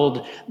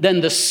troubled than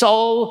the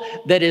soul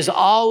that is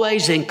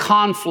always in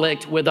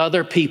conflict with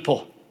other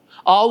people,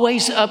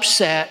 always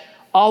upset,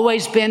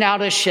 always been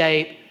out of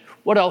shape.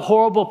 What a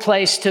horrible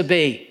place to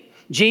be.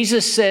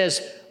 Jesus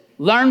says,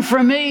 "Learn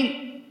from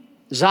me,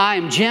 as I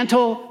am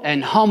gentle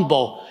and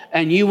humble,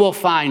 and you will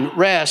find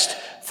rest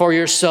for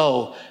your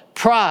soul."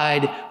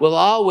 Pride will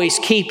always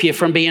keep you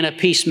from being a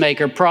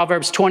peacemaker.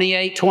 Proverbs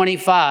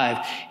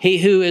 28:25. He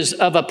who is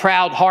of a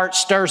proud heart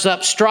stirs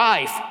up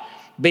strife,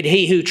 but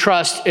he who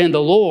trusts in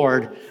the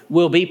Lord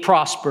will be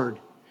prospered.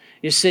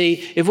 You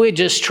see, if we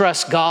just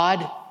trust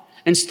God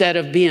instead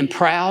of being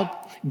proud,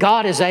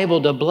 God is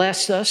able to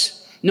bless us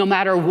no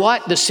matter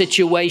what the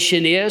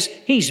situation is.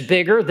 He's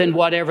bigger than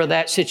whatever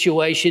that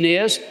situation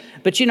is.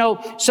 But you know,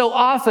 so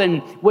often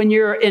when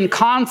you're in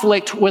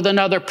conflict with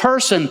another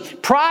person,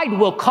 pride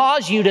will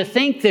cause you to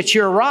think that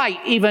you're right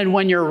even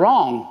when you're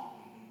wrong.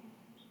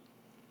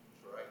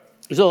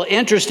 It's a little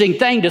interesting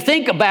thing to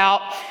think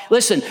about.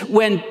 Listen,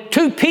 when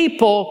two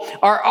people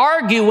are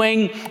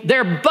arguing,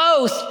 they're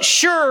both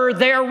sure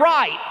they're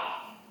right.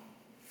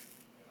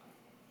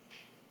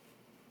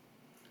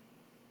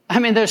 I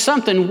mean, there's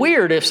something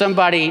weird if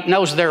somebody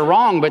knows they're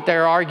wrong, but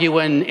they're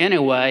arguing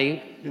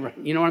anyway.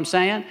 You know what I'm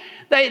saying?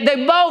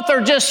 They both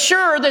are just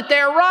sure that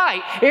they're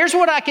right. Here's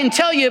what I can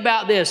tell you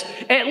about this.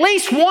 At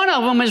least one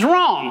of them is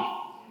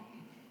wrong.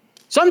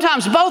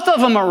 Sometimes both of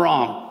them are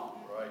wrong.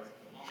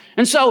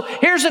 And so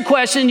here's a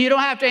question you don't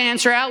have to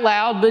answer out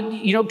loud, but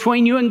you know,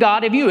 between you and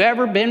God, have you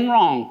ever been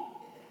wrong?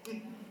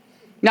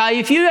 Now,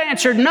 if you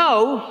answered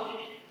no,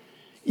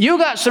 you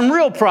got some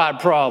real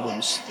pride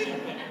problems.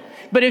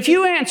 But if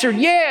you answered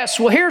yes,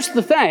 well, here's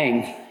the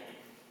thing.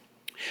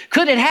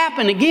 Could it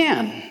happen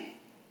again?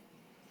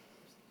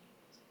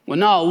 Well,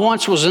 no,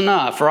 once was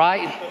enough,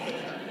 right?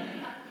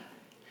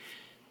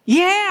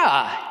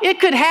 Yeah, it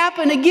could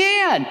happen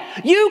again.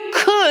 You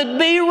could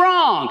be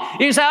wrong.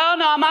 You say, "Oh,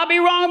 no, I might be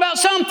wrong about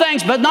some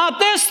things, but not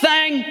this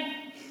thing."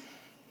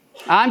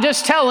 I'm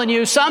just telling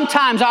you,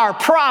 sometimes our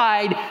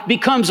pride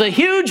becomes a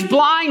huge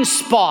blind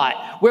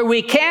spot where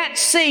we can't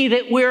see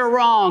that we're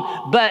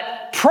wrong,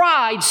 but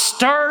pride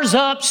stirs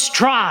up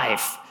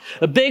strife.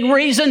 A big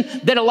reason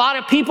that a lot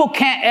of people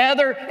can't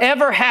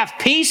ever have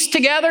peace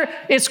together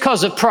is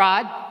because of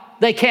pride.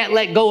 They can't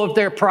let go of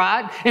their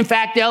pride. In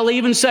fact, they'll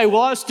even say,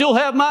 "Well, I still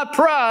have my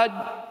pride."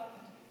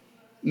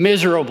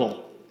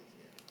 Miserable.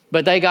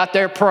 But they got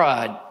their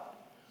pride.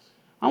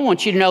 I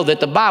want you to know that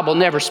the Bible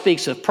never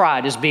speaks of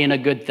pride as being a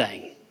good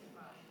thing.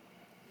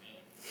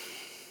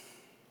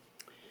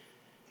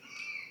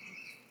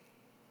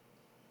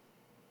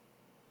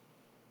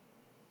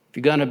 If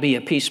you're going to be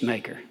a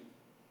peacemaker,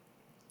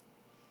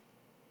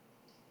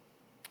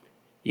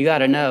 you got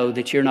to know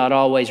that you're not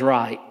always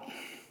right.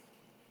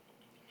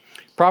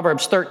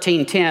 Proverbs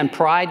 13:10,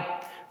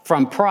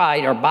 from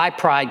pride or by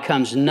pride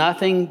comes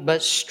nothing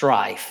but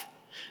strife,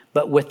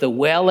 but with the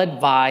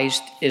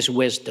well-advised is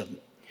wisdom.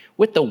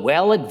 With the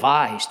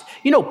well-advised.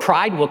 You know,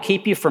 pride will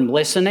keep you from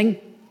listening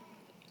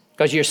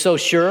because you're so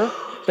sure.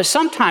 But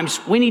sometimes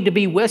we need to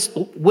be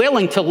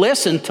willing to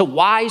listen to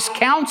wise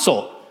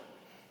counsel.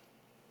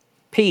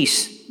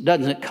 Peace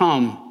doesn't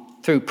come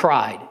through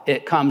pride.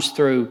 It comes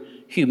through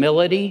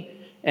humility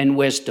and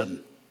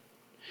wisdom.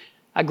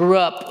 I grew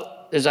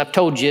up, as I've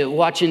told you,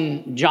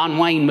 watching John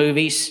Wayne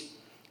movies.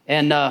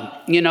 And,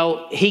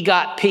 he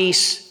got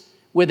peace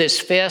with his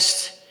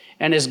fists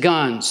and his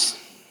guns.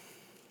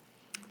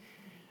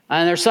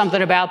 And there's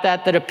something about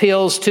that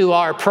appeals to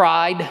our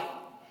pride.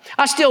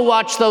 I still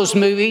watch those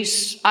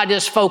movies. I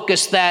just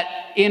focus that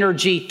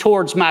energy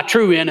towards my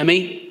true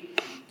enemy.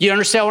 You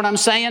understand what I'm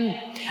saying?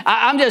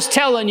 I'm just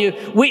telling you,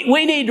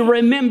 we need to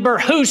remember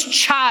whose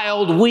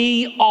child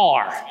we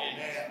are.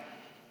 Amen.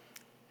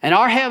 And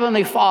our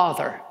Heavenly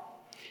Father,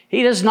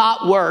 He does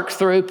not work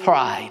through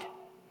pride.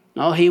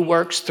 No, He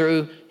works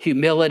through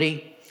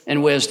humility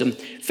and wisdom.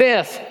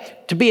 Fifth,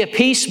 to be a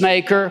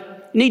peacemaker,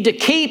 you need to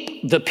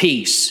keep the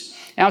peace.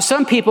 Now,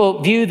 some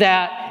people view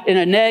that in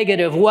a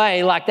negative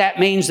way, like that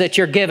means that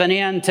you're giving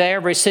in to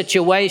every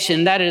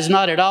situation. That is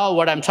not at all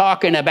what I'm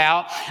talking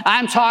about.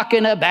 I'm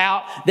talking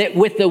about that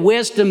with the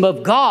wisdom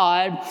of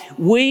God,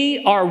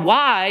 we are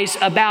wise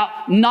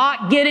about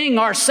not getting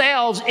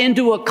ourselves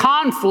into a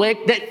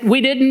conflict that we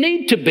didn't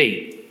need to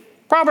be.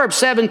 Proverbs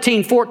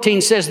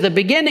 17:14 says, the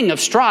beginning of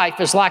strife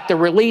is like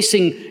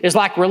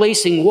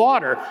releasing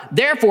water.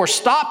 Therefore,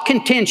 stop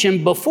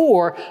contention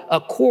before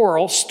a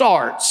quarrel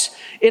starts.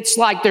 It's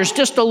like there's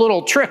just a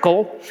little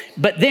trickle,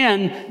 but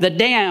then the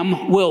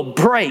dam will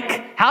break.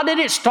 How did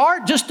it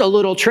start? Just a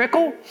little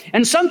trickle.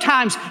 And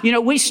sometimes,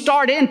 we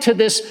start into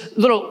this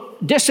little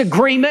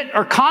disagreement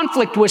or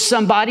conflict with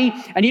somebody,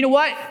 and you know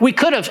what? We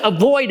could have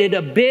avoided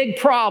a big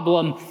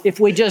problem if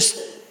we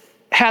just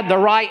had the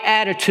right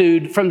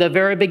attitude from the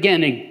very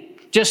beginning.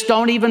 Just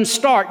don't even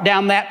start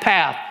down that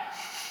path.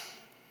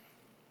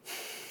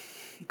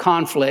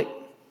 Conflict.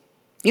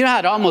 You know how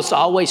it almost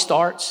always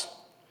starts?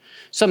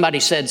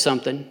 Somebody said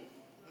something.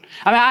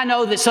 I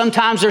know that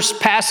sometimes there's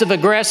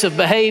passive-aggressive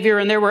behavior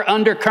and there were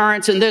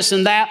undercurrents and this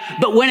and that,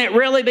 but when it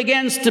really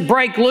begins to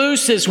break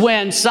loose is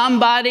when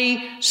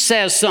somebody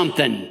says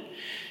something.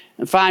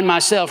 I find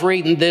myself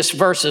reading this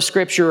verse of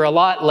Scripture a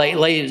lot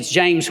lately. It's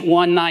James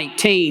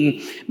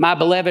 1:19. My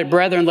beloved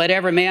brethren, let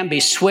every man be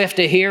swift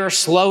to hear,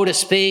 slow to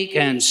speak,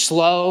 and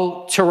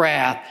slow to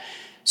wrath.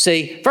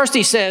 See, first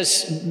he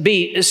says,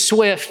 be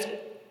swift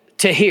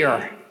to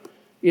hear.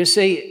 You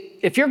see,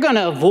 if you're going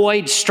to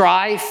avoid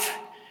strife,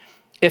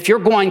 if you're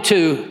going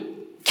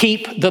to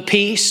keep the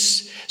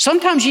peace,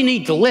 sometimes you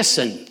need to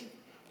listen.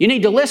 You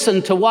need to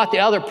listen to what the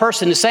other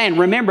person is saying.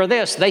 Remember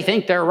this, they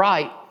think they're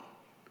right.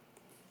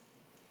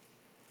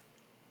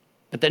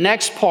 But the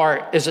next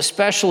part is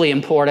especially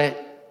important.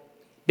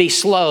 Be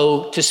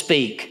slow to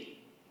speak.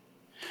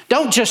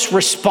 Don't just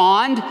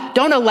respond.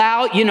 Don't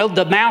allow,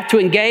 the mouth to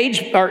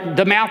engage or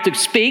the mouth to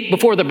speak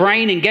before the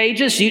brain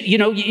engages.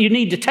 You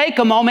need to take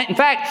a moment. In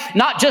fact,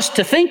 not just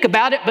to think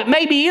about it, but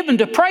maybe even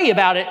to pray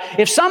about it.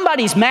 If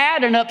somebody's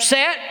mad and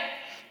upset,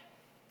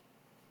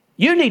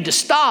 you need to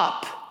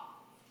stop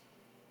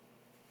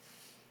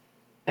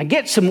and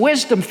get some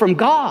wisdom from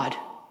God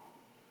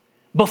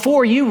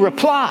before you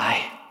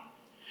reply.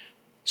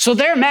 So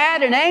they're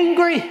mad and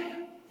angry.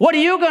 What are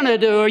you going to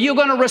do? Are you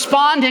going to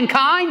respond in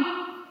kind?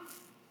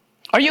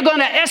 Are you going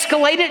to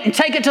escalate it and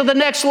take it to the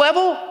next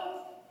level?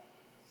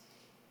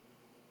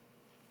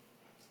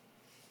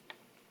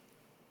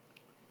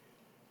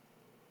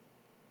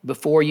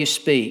 Before you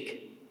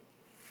speak,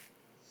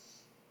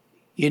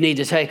 you need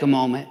to take a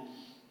moment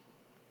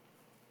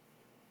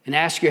and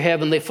ask your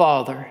Heavenly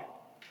Father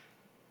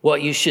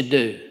what you should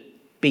do.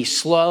 Be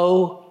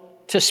slow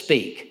to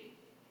speak.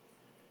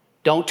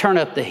 Don't turn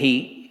up the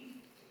heat.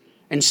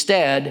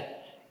 Instead,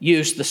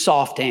 use the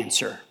soft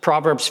answer.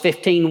 Proverbs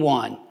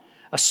 15:1.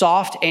 A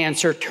soft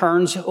answer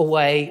turns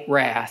away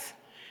wrath,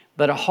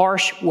 but a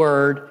harsh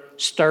word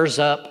stirs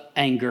up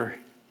anger.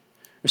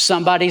 If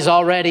somebody's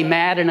already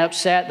mad and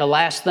upset, the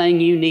last thing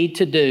you need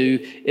to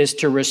do is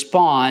to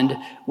respond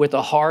with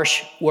a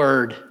harsh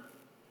word.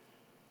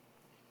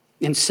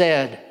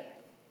 Instead,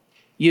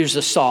 use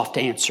a soft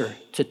answer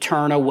to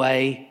turn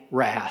away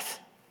wrath.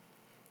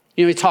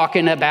 We're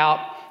talking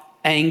about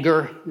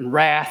anger and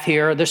wrath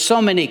here. There's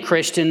so many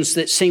Christians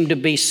that seem to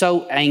be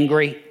so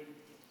angry.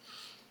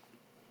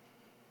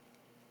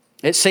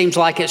 It seems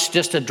like it's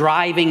just a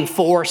driving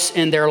force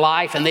in their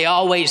life, and they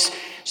always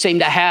seem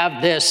to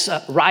have this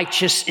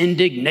righteous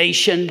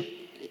indignation,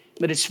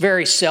 but it's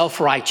very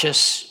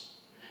self-righteous.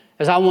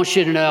 As I want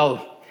you to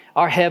know,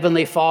 our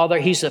Heavenly Father,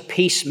 He's a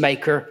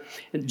peacemaker.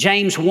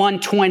 James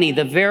 1:20,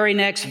 the very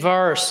next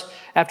verse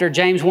after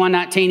James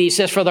 1:19, he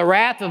says, for the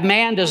wrath of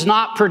man does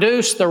not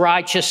produce the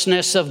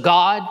righteousness of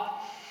God.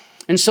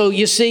 And so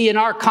you see, in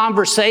our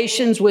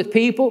conversations with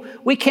people,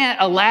 we can't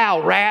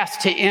allow wrath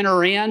to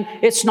enter in.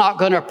 It's not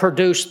going to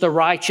produce the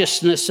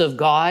righteousness of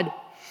God.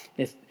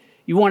 If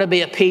you want to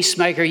be a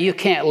peacemaker, you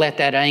can't let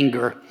that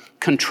anger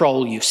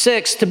control you.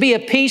 6, to be a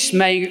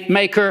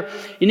peacemaker,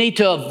 you need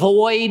to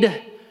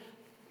avoid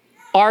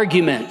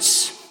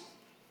arguments.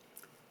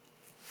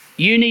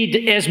 You need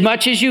to, as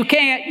much as you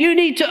can, you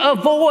need to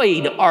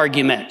avoid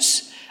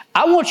arguments.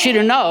 I want you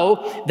to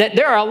know that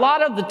there are a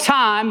lot of the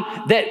time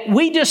that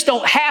we just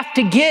don't have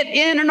to get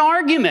in an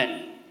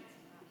argument.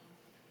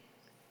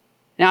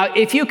 Now,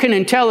 if you can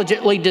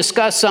intelligently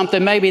discuss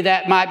something, maybe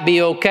that might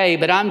be okay,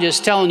 but I'm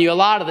just telling you, a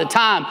lot of the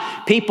time,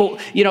 people,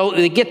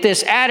 they get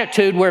this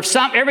attitude where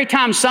every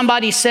time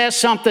somebody says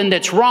something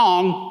that's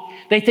wrong,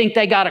 they think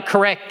they got to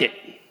correct it.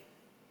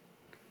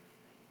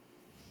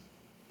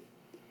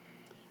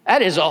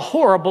 That is a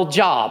horrible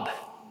job.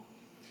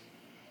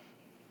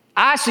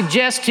 I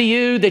suggest to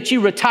you that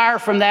you retire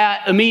from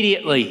that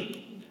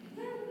immediately.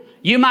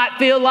 You might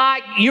feel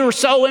like you're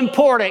so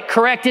important,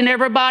 correcting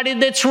everybody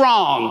that's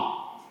wrong.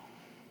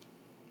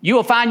 You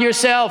will find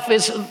yourself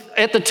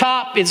at the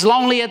top. It's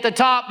lonely at the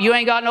top. You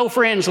ain't got no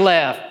friends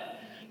left.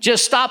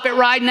 Just stop it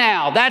right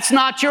now. That's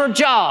not your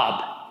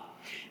job.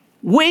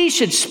 We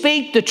should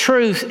speak the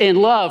truth in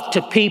love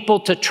to people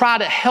to try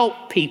to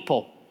help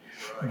people.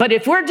 But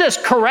if we're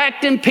just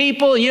correcting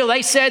people,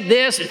 they said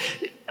this,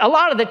 a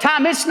lot of the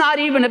time it's not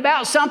even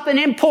about something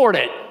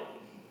important.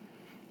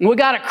 We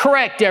got to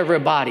correct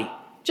everybody.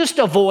 Just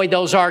avoid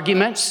those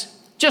arguments.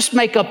 Just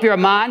make up your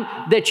mind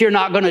that you're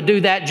not going to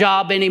do that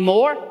job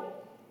anymore.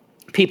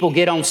 People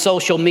get on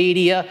social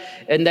media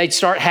and they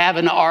start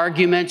having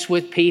arguments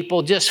with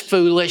people, just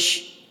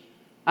foolish.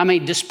 I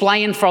mean,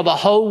 displaying for the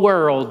whole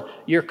world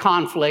your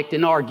conflict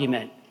and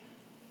argument.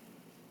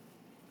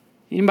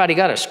 Anybody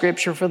got a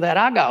scripture for that?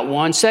 I got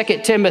one. 2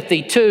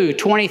 Timothy 2,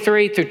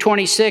 23 through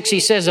 26, he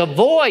says,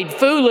 avoid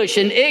foolish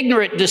and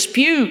ignorant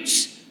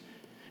disputes,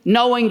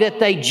 knowing that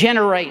they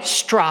generate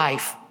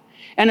strife.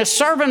 And a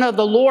servant of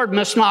the Lord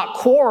must not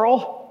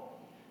quarrel,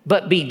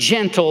 but be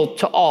gentle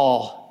to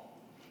all,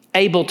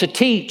 able to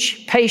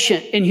teach,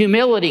 patient in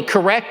humility,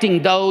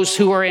 correcting those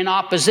who are in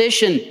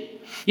opposition.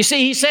 You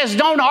see, he says,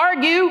 don't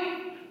argue,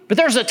 but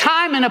there's a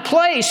time and a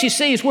place. You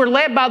see, as we're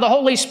led by the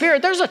Holy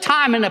Spirit, there's a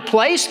time and a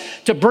place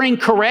to bring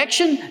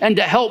correction and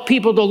to help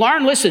people to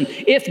learn. Listen,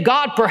 if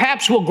God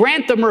perhaps will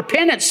grant them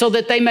repentance so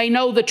that they may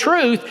know the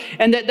truth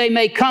and that they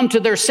may come to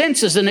their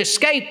senses and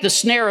escape the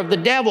snare of the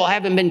devil,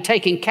 having been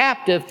taken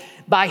captive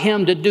by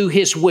him to do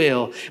his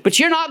will. But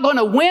you're not going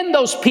to win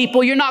those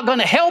people. You're not going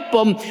to help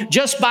them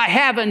just by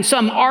having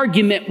some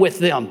argument with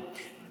them.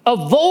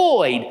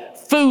 Avoid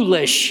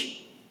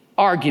foolish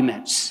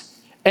arguments.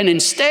 And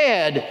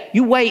instead,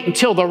 you wait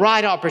until the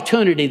right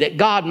opportunity that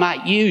God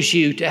might use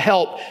you to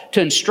help to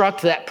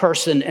instruct that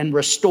person and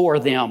restore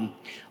them.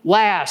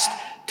 Last,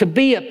 to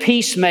be a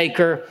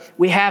peacemaker,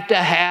 we have to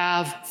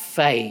have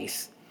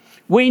faith.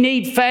 We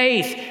need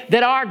faith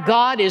that our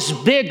God is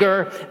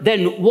bigger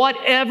than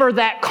whatever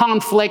that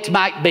conflict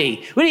might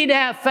be. We need to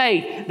have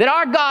faith that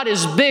our God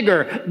is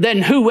bigger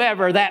than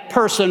whoever that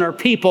person or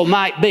people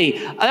might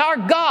be. Our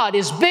God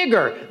is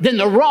bigger than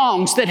the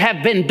wrongs that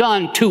have been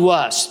done to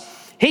us.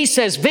 He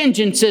says,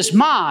 vengeance is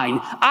mine,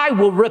 I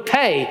will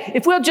repay.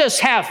 If we'll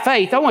just have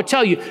faith, I want to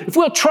tell you, if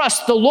we'll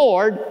trust the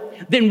Lord,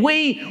 then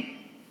we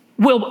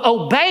will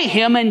obey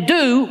him and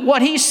do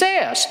what he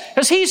says.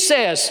 Because he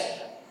says,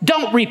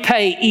 don't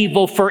repay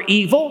evil for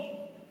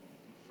evil.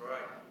 Right.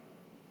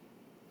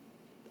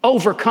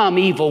 Overcome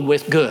evil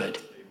with good.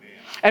 Amen.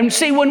 And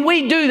see, when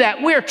we do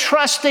that, we're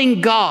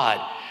trusting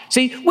God.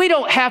 See, we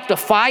don't have to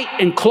fight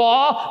and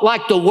claw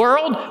like the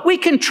world. We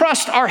can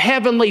trust our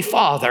Heavenly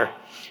Father.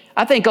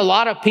 I think a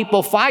lot of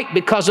people fight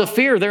because of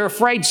fear. They're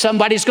afraid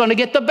somebody's going to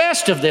get the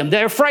best of them.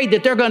 They're afraid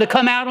that they're going to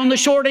come out on the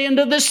short end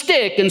of the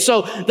stick. And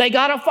so they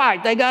got to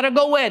fight. They got to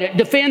go at it,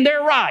 defend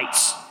their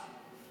rights.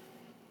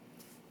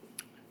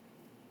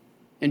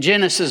 In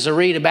Genesis, I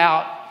read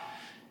about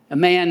a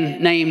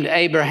man named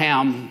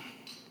Abraham.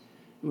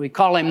 We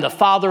call him the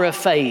father of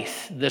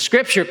faith. The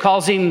scripture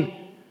calls him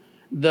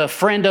the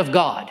friend of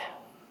God.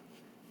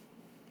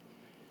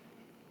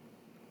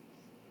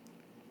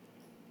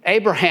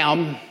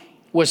 Abraham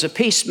was a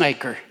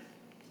peacemaker.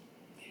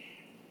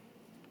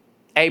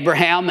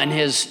 Abraham and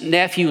his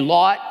nephew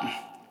Lot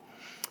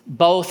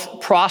both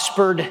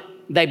prospered.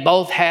 They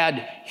both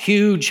had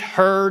huge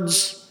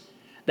herds.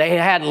 They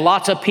had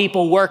lots of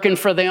people working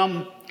for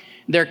them.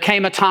 There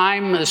came a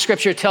time, the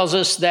scripture tells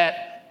us,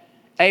 that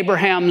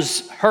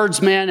Abraham's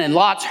herdsmen and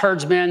Lot's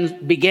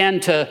herdsmen began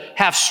to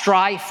have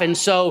strife. And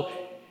so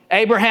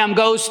Abraham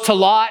goes to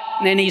Lot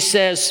and he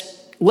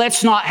says,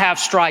 let's not have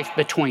strife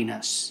between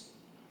us.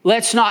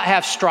 Let's not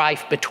have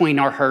strife between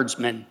our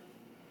herdsmen.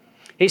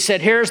 He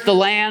said, here's the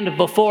land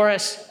before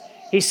us.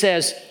 He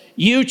says,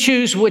 you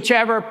choose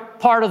whichever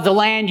part of the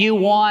land you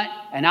want,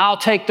 and I'll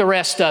take the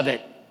rest of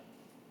it.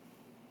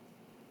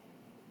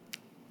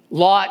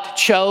 Lot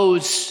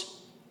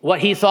chose what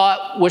he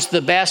thought was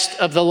the best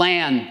of the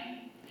land.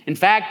 In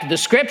fact, the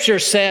scripture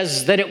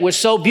says that it was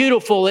so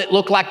beautiful it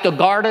looked like the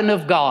garden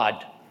of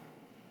God.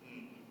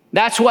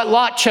 That's what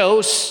Lot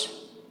chose.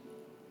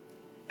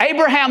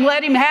 Abraham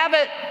let him have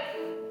it.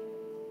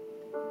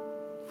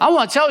 I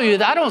want to tell you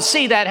that I don't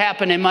see that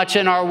happening much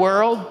in our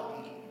world.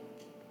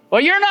 Well,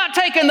 you're not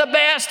taking the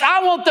best.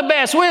 I want the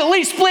best. We'll at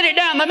least split it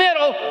down the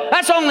middle.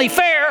 That's only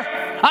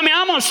fair. I mean,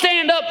 I'm going to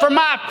stand up for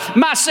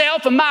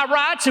myself and my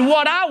rights and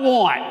what I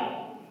want.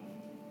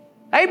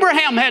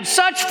 Abraham had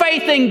such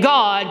faith in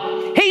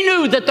God, he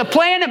knew that the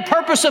plan and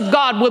purpose of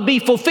God would be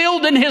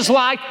fulfilled in his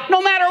life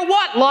no matter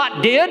what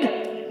Lot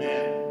did.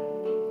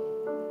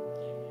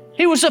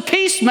 He was a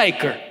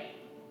peacemaker.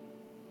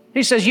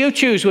 He says, you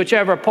choose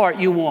whichever part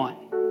you want.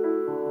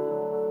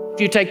 If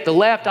you take the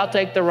left, I'll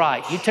take the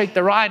right. You take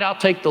the right, I'll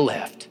take the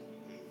left.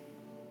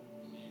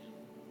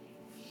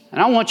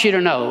 And I want you to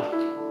know,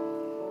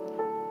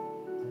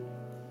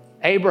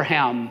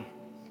 Abraham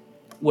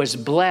was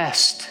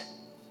blessed.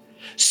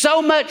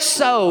 So much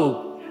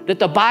so that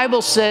the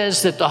Bible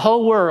says that the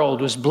whole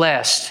world was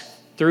blessed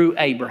through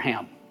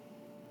Abraham.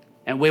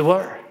 And we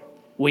are.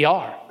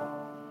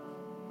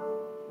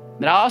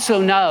 But I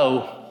also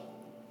know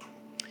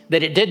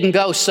that it didn't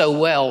go so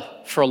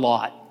well for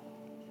Lot.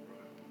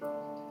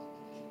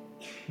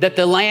 That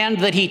the land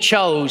that he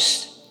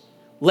chose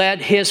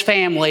led his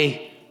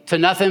family to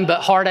nothing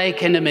but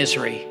heartache and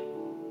misery.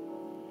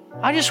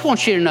 I just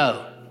want you to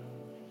know,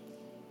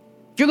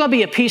 if you're going to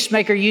be a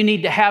peacemaker, you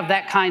need to have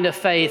that kind of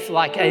faith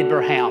like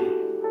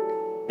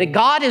Abraham. That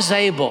God is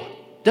able.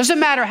 Doesn't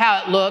matter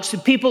how it looks.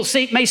 People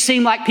may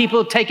seem like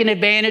people are taking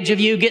advantage of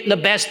you, getting the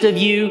best of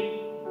you.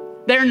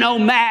 They're no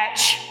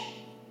match.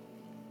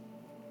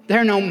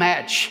 They're no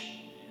match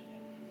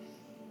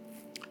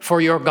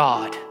for your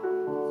God.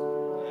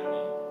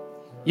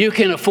 You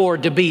can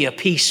afford to be a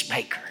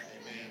peacemaker.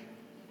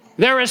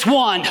 There is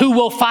one who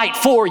will fight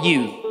for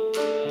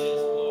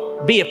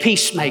you. Be a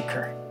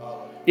peacemaker.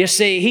 You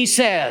see, he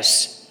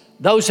says,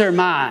 those are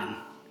mine.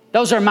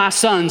 Those are my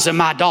sons and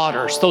my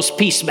daughters, those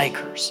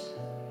peacemakers.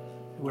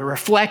 We're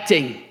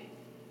reflecting,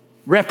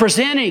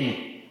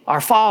 representing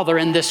our Father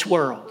in this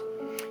world.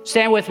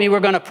 Stand with me,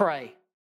 we're going to pray.